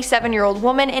a 27-year-old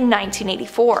woman in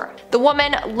 1984. The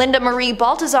woman, Linda Marie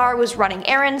Baltazar, was running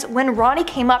errands when Ronnie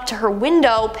came up to her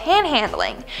window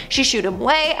panhandling. She shooed him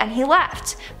away and he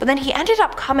left, but then he ended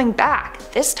up coming back,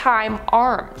 this time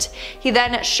armed. He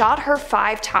then shot her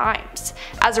 5 times.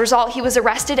 As a result, he was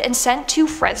arrested and sent to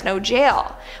Fresno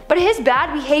jail. But his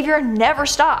bad behavior never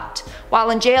stopped. While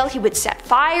in jail, he would set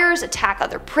fires, attack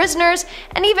other prisoners,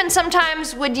 and even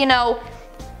sometimes would,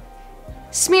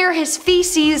 smear his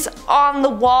feces on the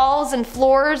walls and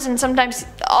floors and sometimes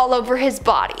all over his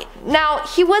body. Now,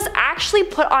 he was actually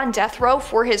put on death row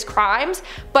for his crimes,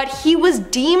 but he was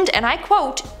deemed, and I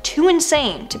quote, too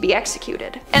insane to be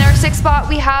executed. In our 6th spot,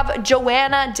 we have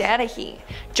Joanna Dennehy.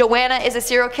 Joanna is a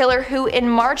serial killer who in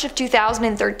March of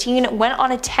 2013 went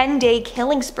on a 10-day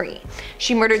killing spree.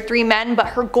 She murdered 3 men, but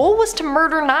her goal was to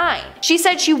murder 9. She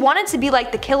said she wanted to be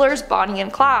like the killers Bonnie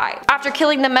and Clyde. After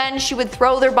killing the men, she would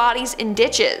throw their bodies in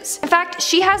ditches. In fact,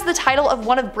 she has the title of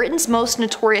one of Britain's most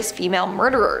notorious female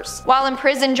murderers. While in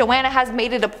prison, Joanna has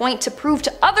made it a point to prove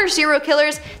to other serial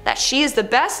killers that she is the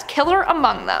best killer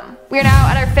among them. We are now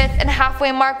at our 5th and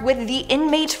halfway mark with The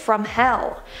Inmate from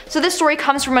Hell. So this story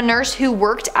comes from a nurse who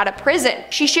worked at a prison.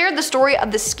 She shared the story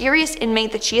of the scariest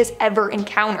inmate that she has ever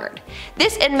encountered.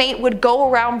 This inmate would go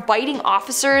around biting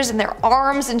officers in their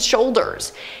arms and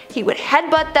shoulders. He would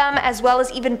headbutt them as well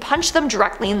as even punch them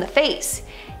directly in the face.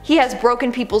 He has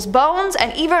broken people's bones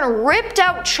and even ripped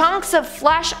out chunks of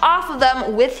flesh off of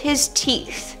them with his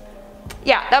teeth.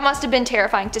 Yeah, that must have been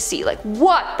terrifying to see, like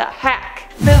what the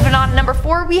heck. Moving on to number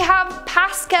 4, we have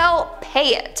Pascal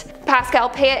Payet. Pascal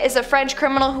Payet is a French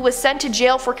criminal who was sent to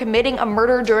jail for committing a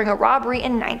murder during a robbery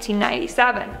in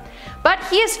 1997. But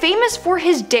he is famous for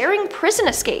his daring prison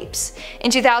escapes. In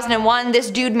 2001,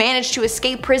 this dude managed to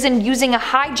escape prison using a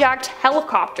hijacked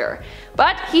helicopter.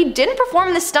 But he didn't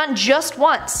perform this stunt just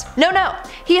once. No,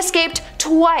 he escaped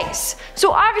twice.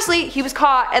 So obviously he was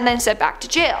caught and then sent back to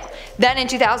jail. Then in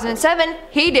 2007,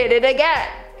 he did it again.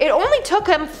 It only took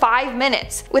him 5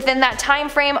 minutes. Within that time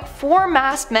frame, 4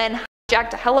 masked men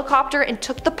hijacked a helicopter and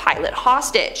took the pilot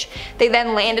hostage. They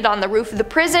then landed on the roof of the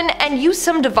prison and used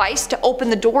some device to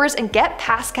open the doors and get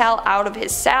Pascal out of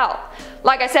his cell.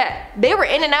 Like I said, they were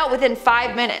in and out within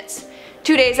 5 minutes.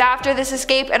 2 days after this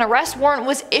escape, an arrest warrant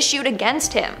was issued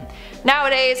against him.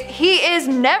 Nowadays, he is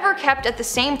never kept at the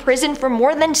same prison for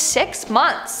more than 6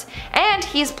 months, and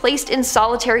he is placed in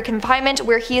solitary confinement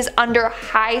where he is under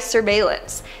high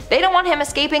surveillance. They don't want him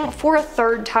escaping for a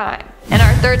 3rd time. In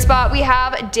our 3rd spot, we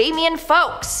have Damien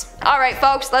Folks. Alright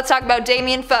folks, let's talk about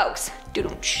Damien Folks.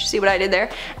 See what I did there?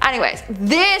 Anyways,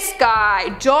 this guy,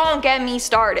 don't get me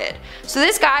started. So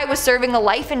this guy was serving a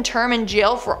life in term in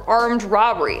jail for armed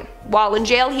robbery. While in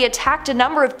jail, he attacked a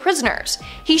number of prisoners.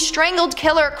 He strangled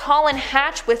killer Colin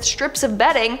Hatch with strips of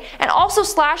bedding and also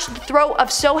slashed the throat of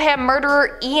Soham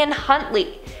murderer Ian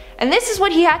Huntley. And this is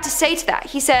what he had to say to that.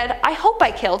 He said, "I hope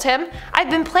I killed him. I've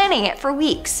been planning it for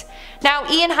weeks." Now,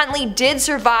 Ian Huntley did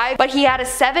survive, but he had a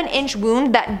 7-inch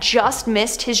wound that just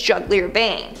missed his jugular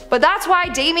vein. But that's why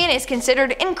Damien is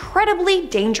considered incredibly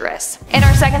dangerous. In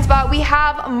our 2nd spot, we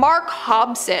have Mark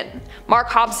Hobson. Mark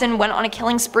Hobson went on a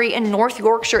killing spree in North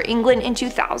Yorkshire, England in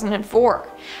 2004.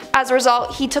 As a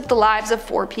result, he took the lives of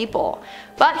 4 people.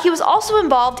 But he was also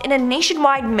involved in a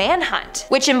nationwide manhunt,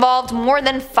 which involved more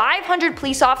than 500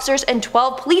 police officers and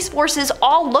 12 police forces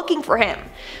all looking for him.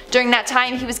 During that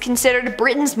time, he was considered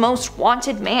Britain's most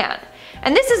wanted man.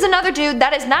 And this is another dude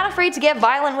that is not afraid to get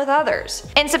violent with others.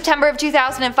 In September of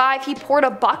 2005, he poured a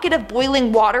bucket of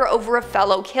boiling water over a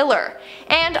fellow killer.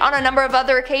 And on a number of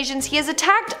other occasions, he has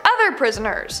attacked other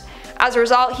prisoners. As a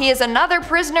result, he is another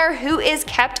prisoner who is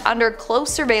kept under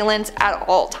close surveillance at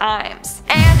all times.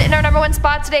 And in our number 1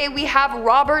 spot today, we have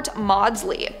Robert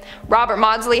Maudsley. Robert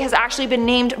Maudsley has actually been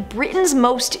named Britain's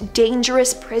most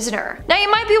dangerous prisoner. Now you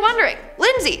might be wondering,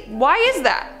 Lindsay, why is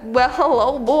that? Well,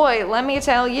 oh boy, let me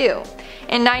tell you.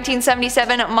 In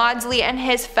 1977, Maudsley and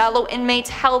his fellow inmates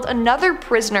held another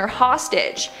prisoner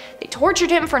hostage. They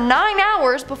tortured him for 9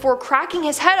 hours before cracking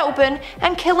his head open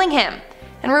and killing him.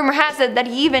 And rumor has it that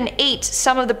he even ate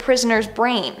some of the prisoner's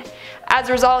brain. As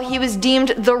a result, he was deemed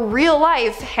the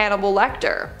real-life Hannibal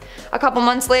Lecter. A couple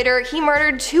months later, he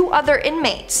murdered 2 other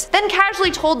inmates, then casually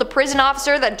told the prison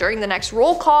officer that during the next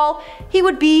roll call, he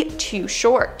would be too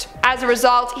short. As a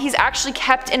result, he's actually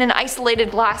kept in an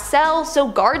isolated glass cell so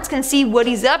guards can see what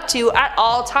he's up to at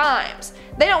all times.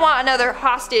 They don't want another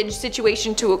hostage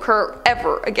situation to occur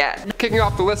ever again. Kicking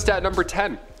off the list at number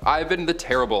 10. Ivan the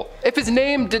Terrible. If his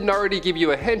name didn't already give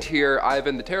you a hint here,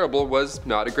 Ivan the Terrible was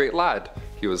not a great lad.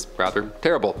 He was rather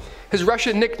terrible. His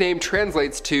Russian nickname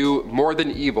translates to more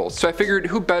than evil, so I figured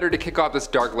who better to kick off this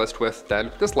dark list with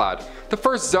than this lad. The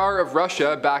first Tsar of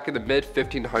Russia back in the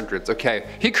mid-1500s, okay.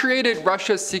 He created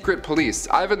Russia's secret police.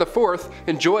 Ivan IV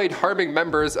enjoyed harming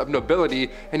members of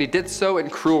nobility, and he did so in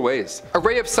cruel ways. A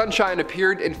ray of sunshine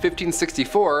appeared in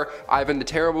 1564, Ivan the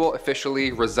Terrible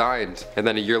officially resigned. And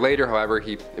then a year later, however,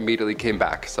 he immediately came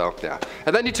back, so yeah.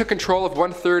 And then he took control of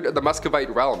 1/3 of the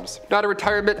Muscovite realms. Not a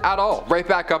retirement at all, right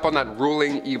back up on that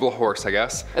ruling evil horse, I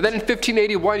guess. And then in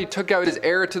 1581, he took out his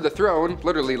heir to the throne,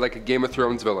 literally like a Game of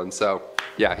Thrones villain, so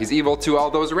yeah, he's evil to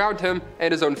all those around him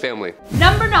and his own family.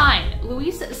 Number 9,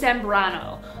 Luis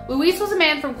Zambrano. Luis was a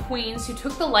man from Queens who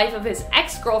took the life of his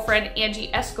ex-girlfriend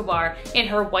Angie Escobar in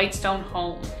her Whitestone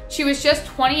home. She was just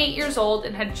 28 years old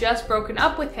and had just broken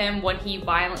up with him when he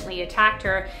violently attacked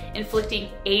her, inflicting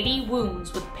 80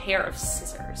 wounds with a pair of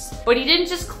scissors. But he didn't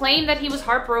just claim that he was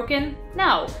heartbroken.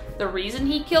 No, the reason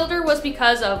he killed her was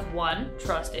because of 1,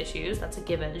 trust issues, that's a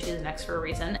given, she's an ex for a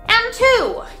reason, and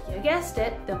 2, you guessed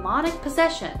it, demonic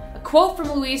possession. A quote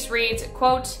from Luis reads,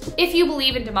 quote, "If you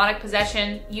believe in demonic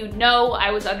possession, you'd know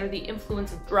I was under the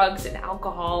influence of drugs and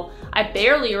alcohol. I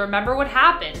barely remember what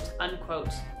happened,"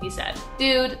 unquote, he said.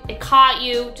 Dude, it caught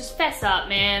you, just fess up,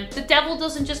 man. The devil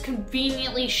doesn't just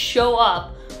conveniently show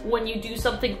up when you do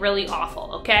something really awful,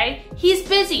 okay? He's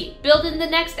busy building the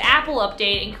next Apple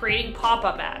update and creating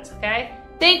pop-up ads, okay?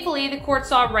 Thankfully, the court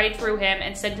saw right through him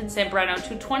and sentenced Zambrano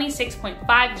to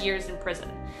 26.5 years in prison.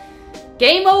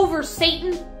 Game over,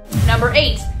 Satan! Number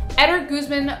 8, Eder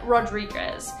Guzman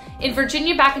Rodriguez. In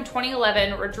Virginia back in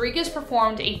 2011, Rodriguez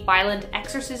performed a violent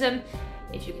exorcism,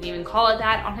 if you can even call it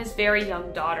that, on his very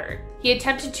young daughter. He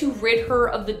attempted to rid her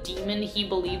of the demon he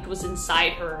believed was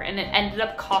inside her, and it ended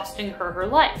up costing her her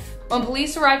life. When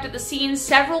police arrived at the scene,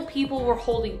 several people were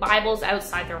holding Bibles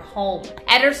outside their home.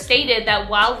 Eder stated that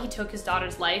while he took his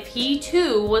daughter's life, he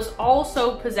too was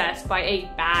also possessed by a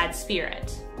bad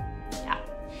spirit. Yeah,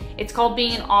 it's called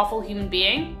being an awful human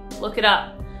being. Look it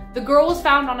up. The girl was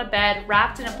found on a bed,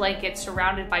 wrapped in a blanket,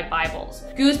 surrounded by Bibles.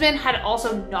 Guzman had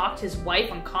also knocked his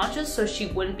wife unconscious so she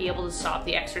wouldn't be able to stop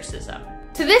the exorcism.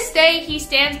 To this day, he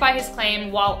stands by his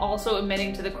claim while also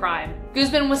admitting to the crime.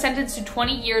 Guzman was sentenced to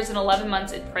 20 years and 11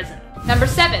 months in prison. Number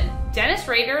 7, Dennis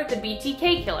Rader, the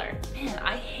BTK killer. Man,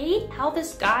 I hate how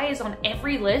this guy is on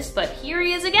every list, but here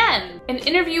he is again. An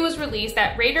interview was released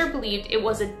that Rader believed it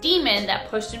was a demon that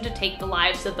pushed him to take the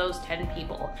lives of those 10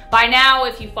 people. By now,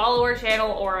 if you follow our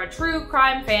channel or are a true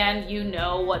crime fan, you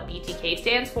know what BTK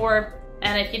stands for.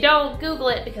 And if you don't, Google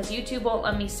it because YouTube won't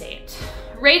let me say it.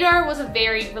 Rader was a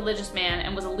very religious man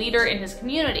and was a leader in his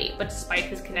community, but despite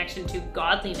his connection to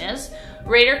godliness,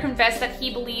 Rader confessed that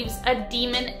he believes a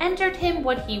demon entered him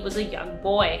when he was a young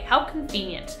boy. How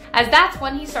convenient, as that's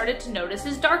when he started to notice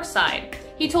his dark side.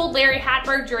 He told Larry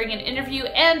Hatberg during an interview,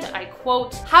 and I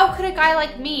quote, "How could a guy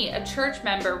like me, a church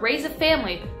member, raise a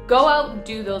family, go out and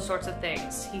do those sorts of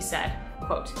things?" he said.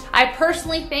 Quote, "I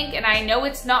personally think, and I know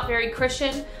it's not very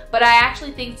Christian, but I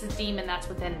actually think it's a demon that's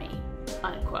within me,"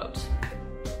 unquote.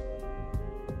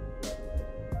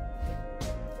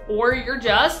 Or you're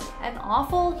just an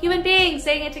awful human being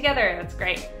saying it together. That's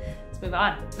great. Let's move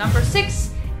on. Number 6,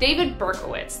 David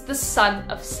Berkowitz, the son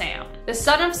of Sam. The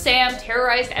son of Sam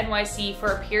terrorized NYC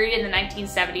for a period in the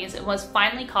 1970s and was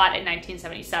finally caught in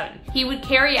 1977. He would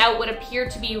carry out what appeared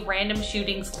to be random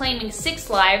shootings, claiming 6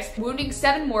 lives, wounding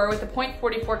 7 more with a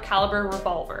 .44 caliber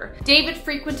revolver. David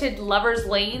frequented lovers'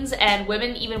 lanes, and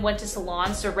women even went to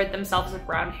salons to rid themselves of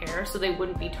brown hair so they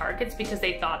wouldn't be targets because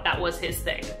they thought that was his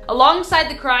thing. Alongside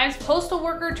the crimes, postal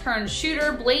worker turned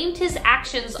shooter blamed his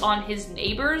actions on his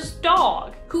neighbor's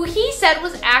dog, who he said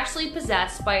was actually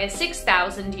possessed by a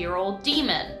 6,000-year-old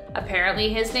demon.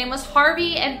 Apparently his name was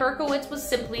Harvey, and Berkowitz was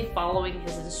simply following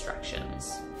his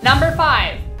instructions. Number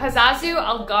 5, Pazazu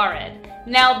Algared.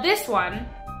 Now this one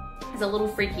is a little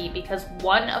freaky because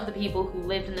one of the people who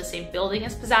lived in the same building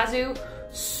as Pazazu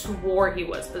swore he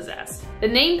was possessed. The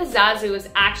name Pazazu is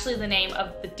actually the name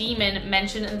of the demon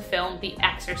mentioned in the film The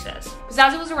Exorcist.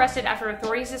 Pazazu was arrested after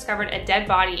authorities discovered a dead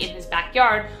body in his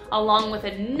backyard, along with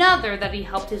another that he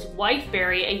helped his wife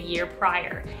bury a year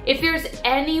prior. If there's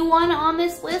anyone on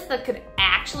this list that could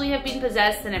actually have been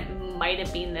possessed, then it might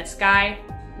have been this guy.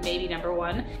 Maybe number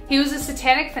 1. He was a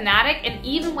satanic fanatic and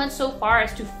even went so far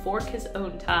as to fork his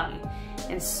own tongue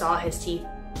and saw his teeth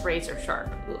razor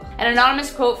sharp. Ugh. An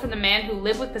anonymous quote from the man who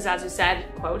lived with Pazuzu said,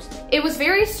 quote, "It was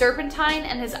very serpentine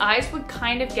and his eyes would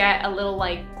kind of get a little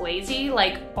like glazy,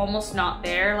 like almost not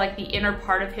there, like the inner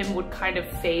part of him would kind of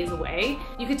phase away.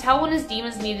 You could tell when his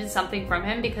demons needed something from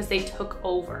him because they took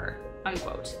over,"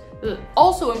 unquote. Ugh.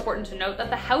 Also important to note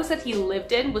that the house that he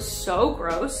lived in was so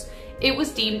gross, it was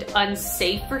deemed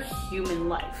unsafe for human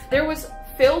life. There was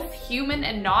filth, human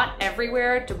and not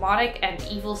everywhere, demonic and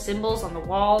evil symbols on the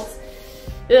walls.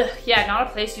 Ugh, yeah, not a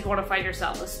place you'd want to find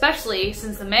yourself, especially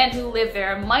since the man who lived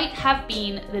there might have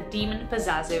been the demon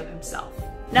Pazuzu himself.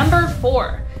 Number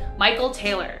 4, Michael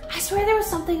Taylor. I swear there was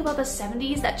something about the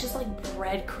 70s that just like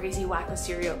bred crazy wacko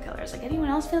serial killers. Like, anyone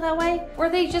else feel that way? Were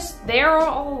they just there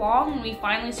all along and we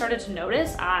finally started to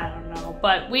notice? I don't know,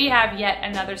 but we have yet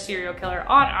another serial killer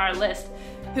on our list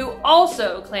who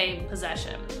also claimed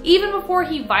possession. Even before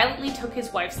he violently took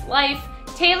his wife's life,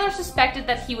 Taylor suspected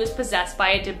that he was possessed by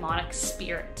a demonic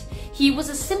spirit. He was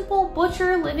a simple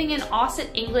butcher living in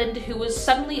Ossett, England, who was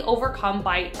suddenly overcome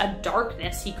by a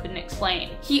darkness he couldn't explain.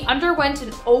 He underwent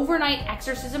an overnight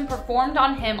exorcism performed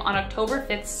on him on October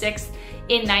 5th, 6th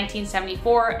in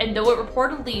 1974, and though it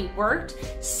reportedly worked,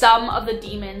 some of the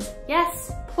demons,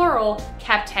 yes, plural,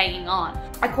 kept hanging on.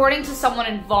 According to someone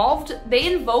involved,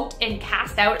 they invoked and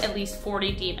cast out at least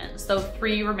 40 demons, though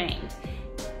 3 remained.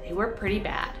 They were pretty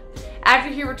bad.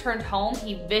 After he returned home,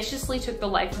 he viciously took the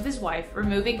life of his wife,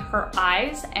 removing her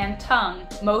eyes and tongue,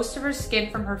 most of her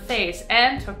skin from her face,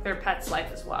 and took their pet's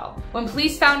life as well. When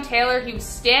police found Taylor, he was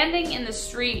standing in the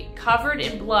street covered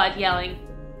in blood, yelling,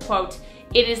 quote,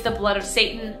 "It is the blood of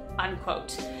Satan,"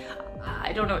 unquote.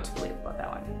 I don't know what to believe about that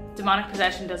one. Demonic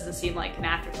possession doesn't seem like an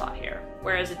afterthought here,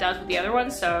 whereas it does with the other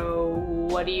ones, so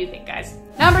what do you think, guys?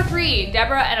 Number 3,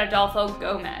 Deborah and Adolfo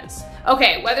Gomez.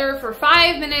 Okay, whether for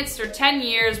 5 minutes or 10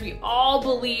 years, we all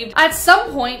believed at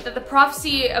some point that the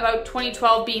prophecy about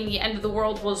 2012 being the end of the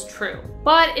world was true.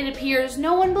 But it appears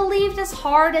no one believed as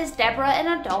hard as Deborah and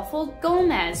Adolfo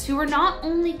Gomez, who were not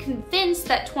only convinced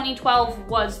that 2012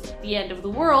 was the end of the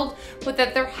world, but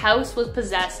that their house was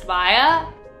possessed by a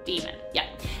demon. Yeah.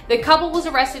 The couple was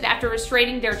arrested after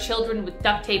restraining their children with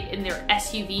duct tape in their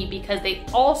SUV because they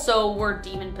also were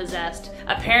demon possessed.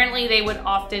 Apparently they would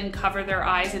often cover their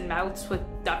eyes and mouths with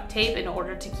duct tape in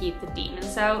order to keep the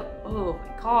demons out. Oh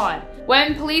my god.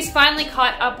 When police finally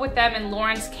caught up with them in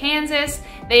Lawrence, Kansas,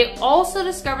 they also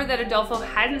discovered that Adolfo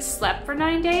hadn't slept for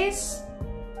 9 days.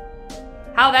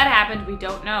 How that happened, we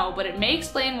don't know, but it may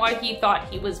explain why he thought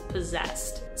he was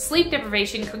possessed. Sleep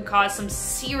deprivation can cause some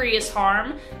serious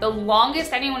harm. The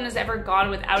longest anyone has ever gone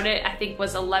without it, I think,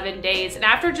 was 11 days. And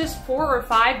after just 4 or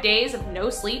 5 days of no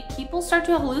sleep, people start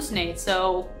to hallucinate,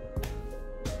 so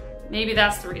maybe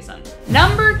that's the reason.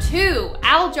 Number 2,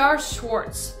 Aljar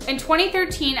Schwartz. In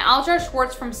 2013, Aljar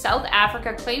Schwartz from South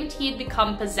Africa claimed he had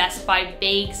become possessed by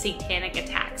vague satanic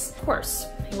attacks. Of course,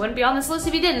 he wouldn't be on this list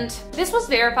if he didn't. This was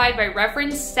verified by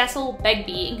Reverend Cecil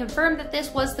Begbie and confirmed that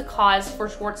this was the cause for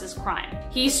Schwartz's crime.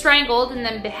 He strangled and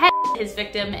then beheaded his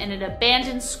victim in an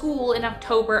abandoned school in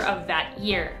October of that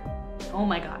year. Oh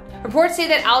my god. Reports say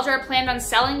that Aljar planned on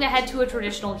selling the head to a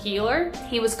traditional healer.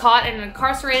 He was caught and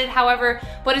incarcerated, however,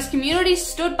 but his community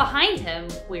stood behind him,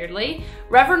 weirdly.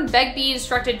 Reverend Begbie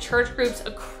instructed church groups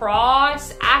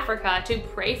across Africa to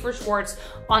pray for Schwartz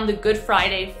on the Good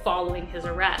Friday following his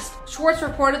arrest. Schwartz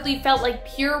reportedly felt like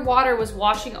pure water was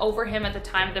washing over him at the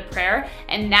time of the prayer,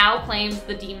 and now claims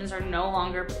the demons are no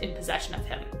longer in possession of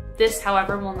him. This,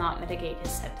 however, will not mitigate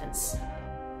his sentence.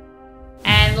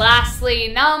 And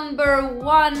lastly, number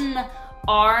 1,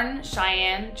 Arne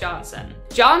Cheyenne Johnson.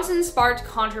 Johnson sparked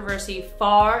controversy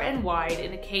far and wide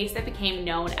in a case that became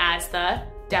known as the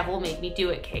Devil Made Me Do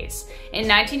It case. In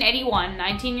 1981,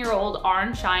 19-year-old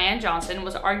Arne Cheyenne Johnson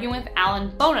was arguing with Alan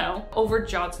Bono over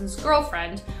Johnson's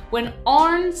girlfriend when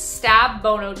Arne stabbed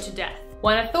Bono to death.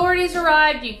 When authorities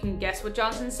arrived, you can guess what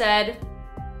Johnson said.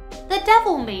 "The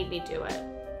devil made me do it."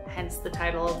 Hence the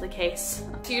title of the case.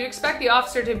 So you'd expect the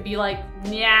officer to be like,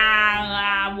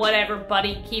 yeah, whatever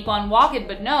buddy, keep on walking,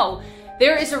 but no.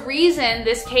 There is a reason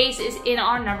this case is in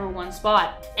our number 1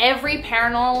 spot. Every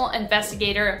paranormal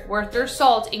investigator worth their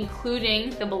salt,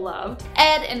 including the beloved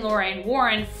Ed and Lorraine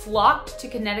Warren, flocked to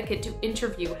Connecticut to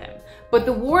interview him. But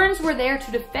the Warrens were there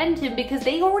to defend him because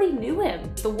they already knew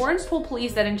him. The Warrens told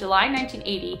police that in July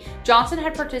 1980, Johnson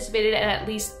had participated in at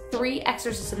least 3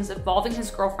 exorcisms involving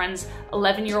his girlfriend's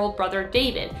 11-year-old brother,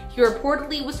 David. He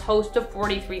reportedly was host of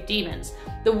 43 demons.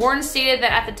 The Warrens stated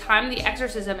that at the time of the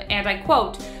exorcism, and I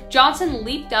quote, "Johnson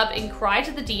leaped up and cried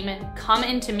to the demon, 'Come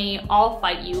into me, I'll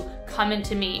fight you, come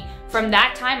into me.' From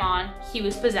that time on, he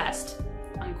was possessed,"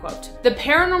 unquote. unquote. The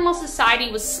Paranormal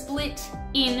Society was split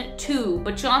in two,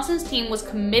 but Johnson's team was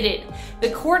committed.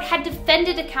 The court had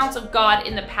defended accounts of God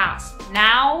in the past.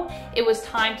 Now, it was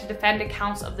time to defend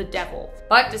accounts of the devil.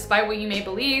 But despite what you may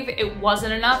believe, it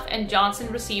wasn't enough, and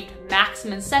Johnson received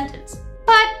maximum sentence,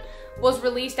 but was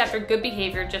released after good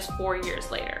behavior just 4 years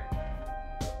later.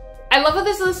 I love how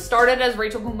this list started as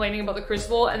Rachel complaining about the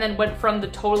crucible and then went from the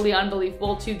totally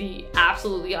unbelievable to the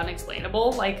absolutely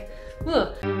unexplainable. Like,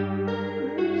 ugh.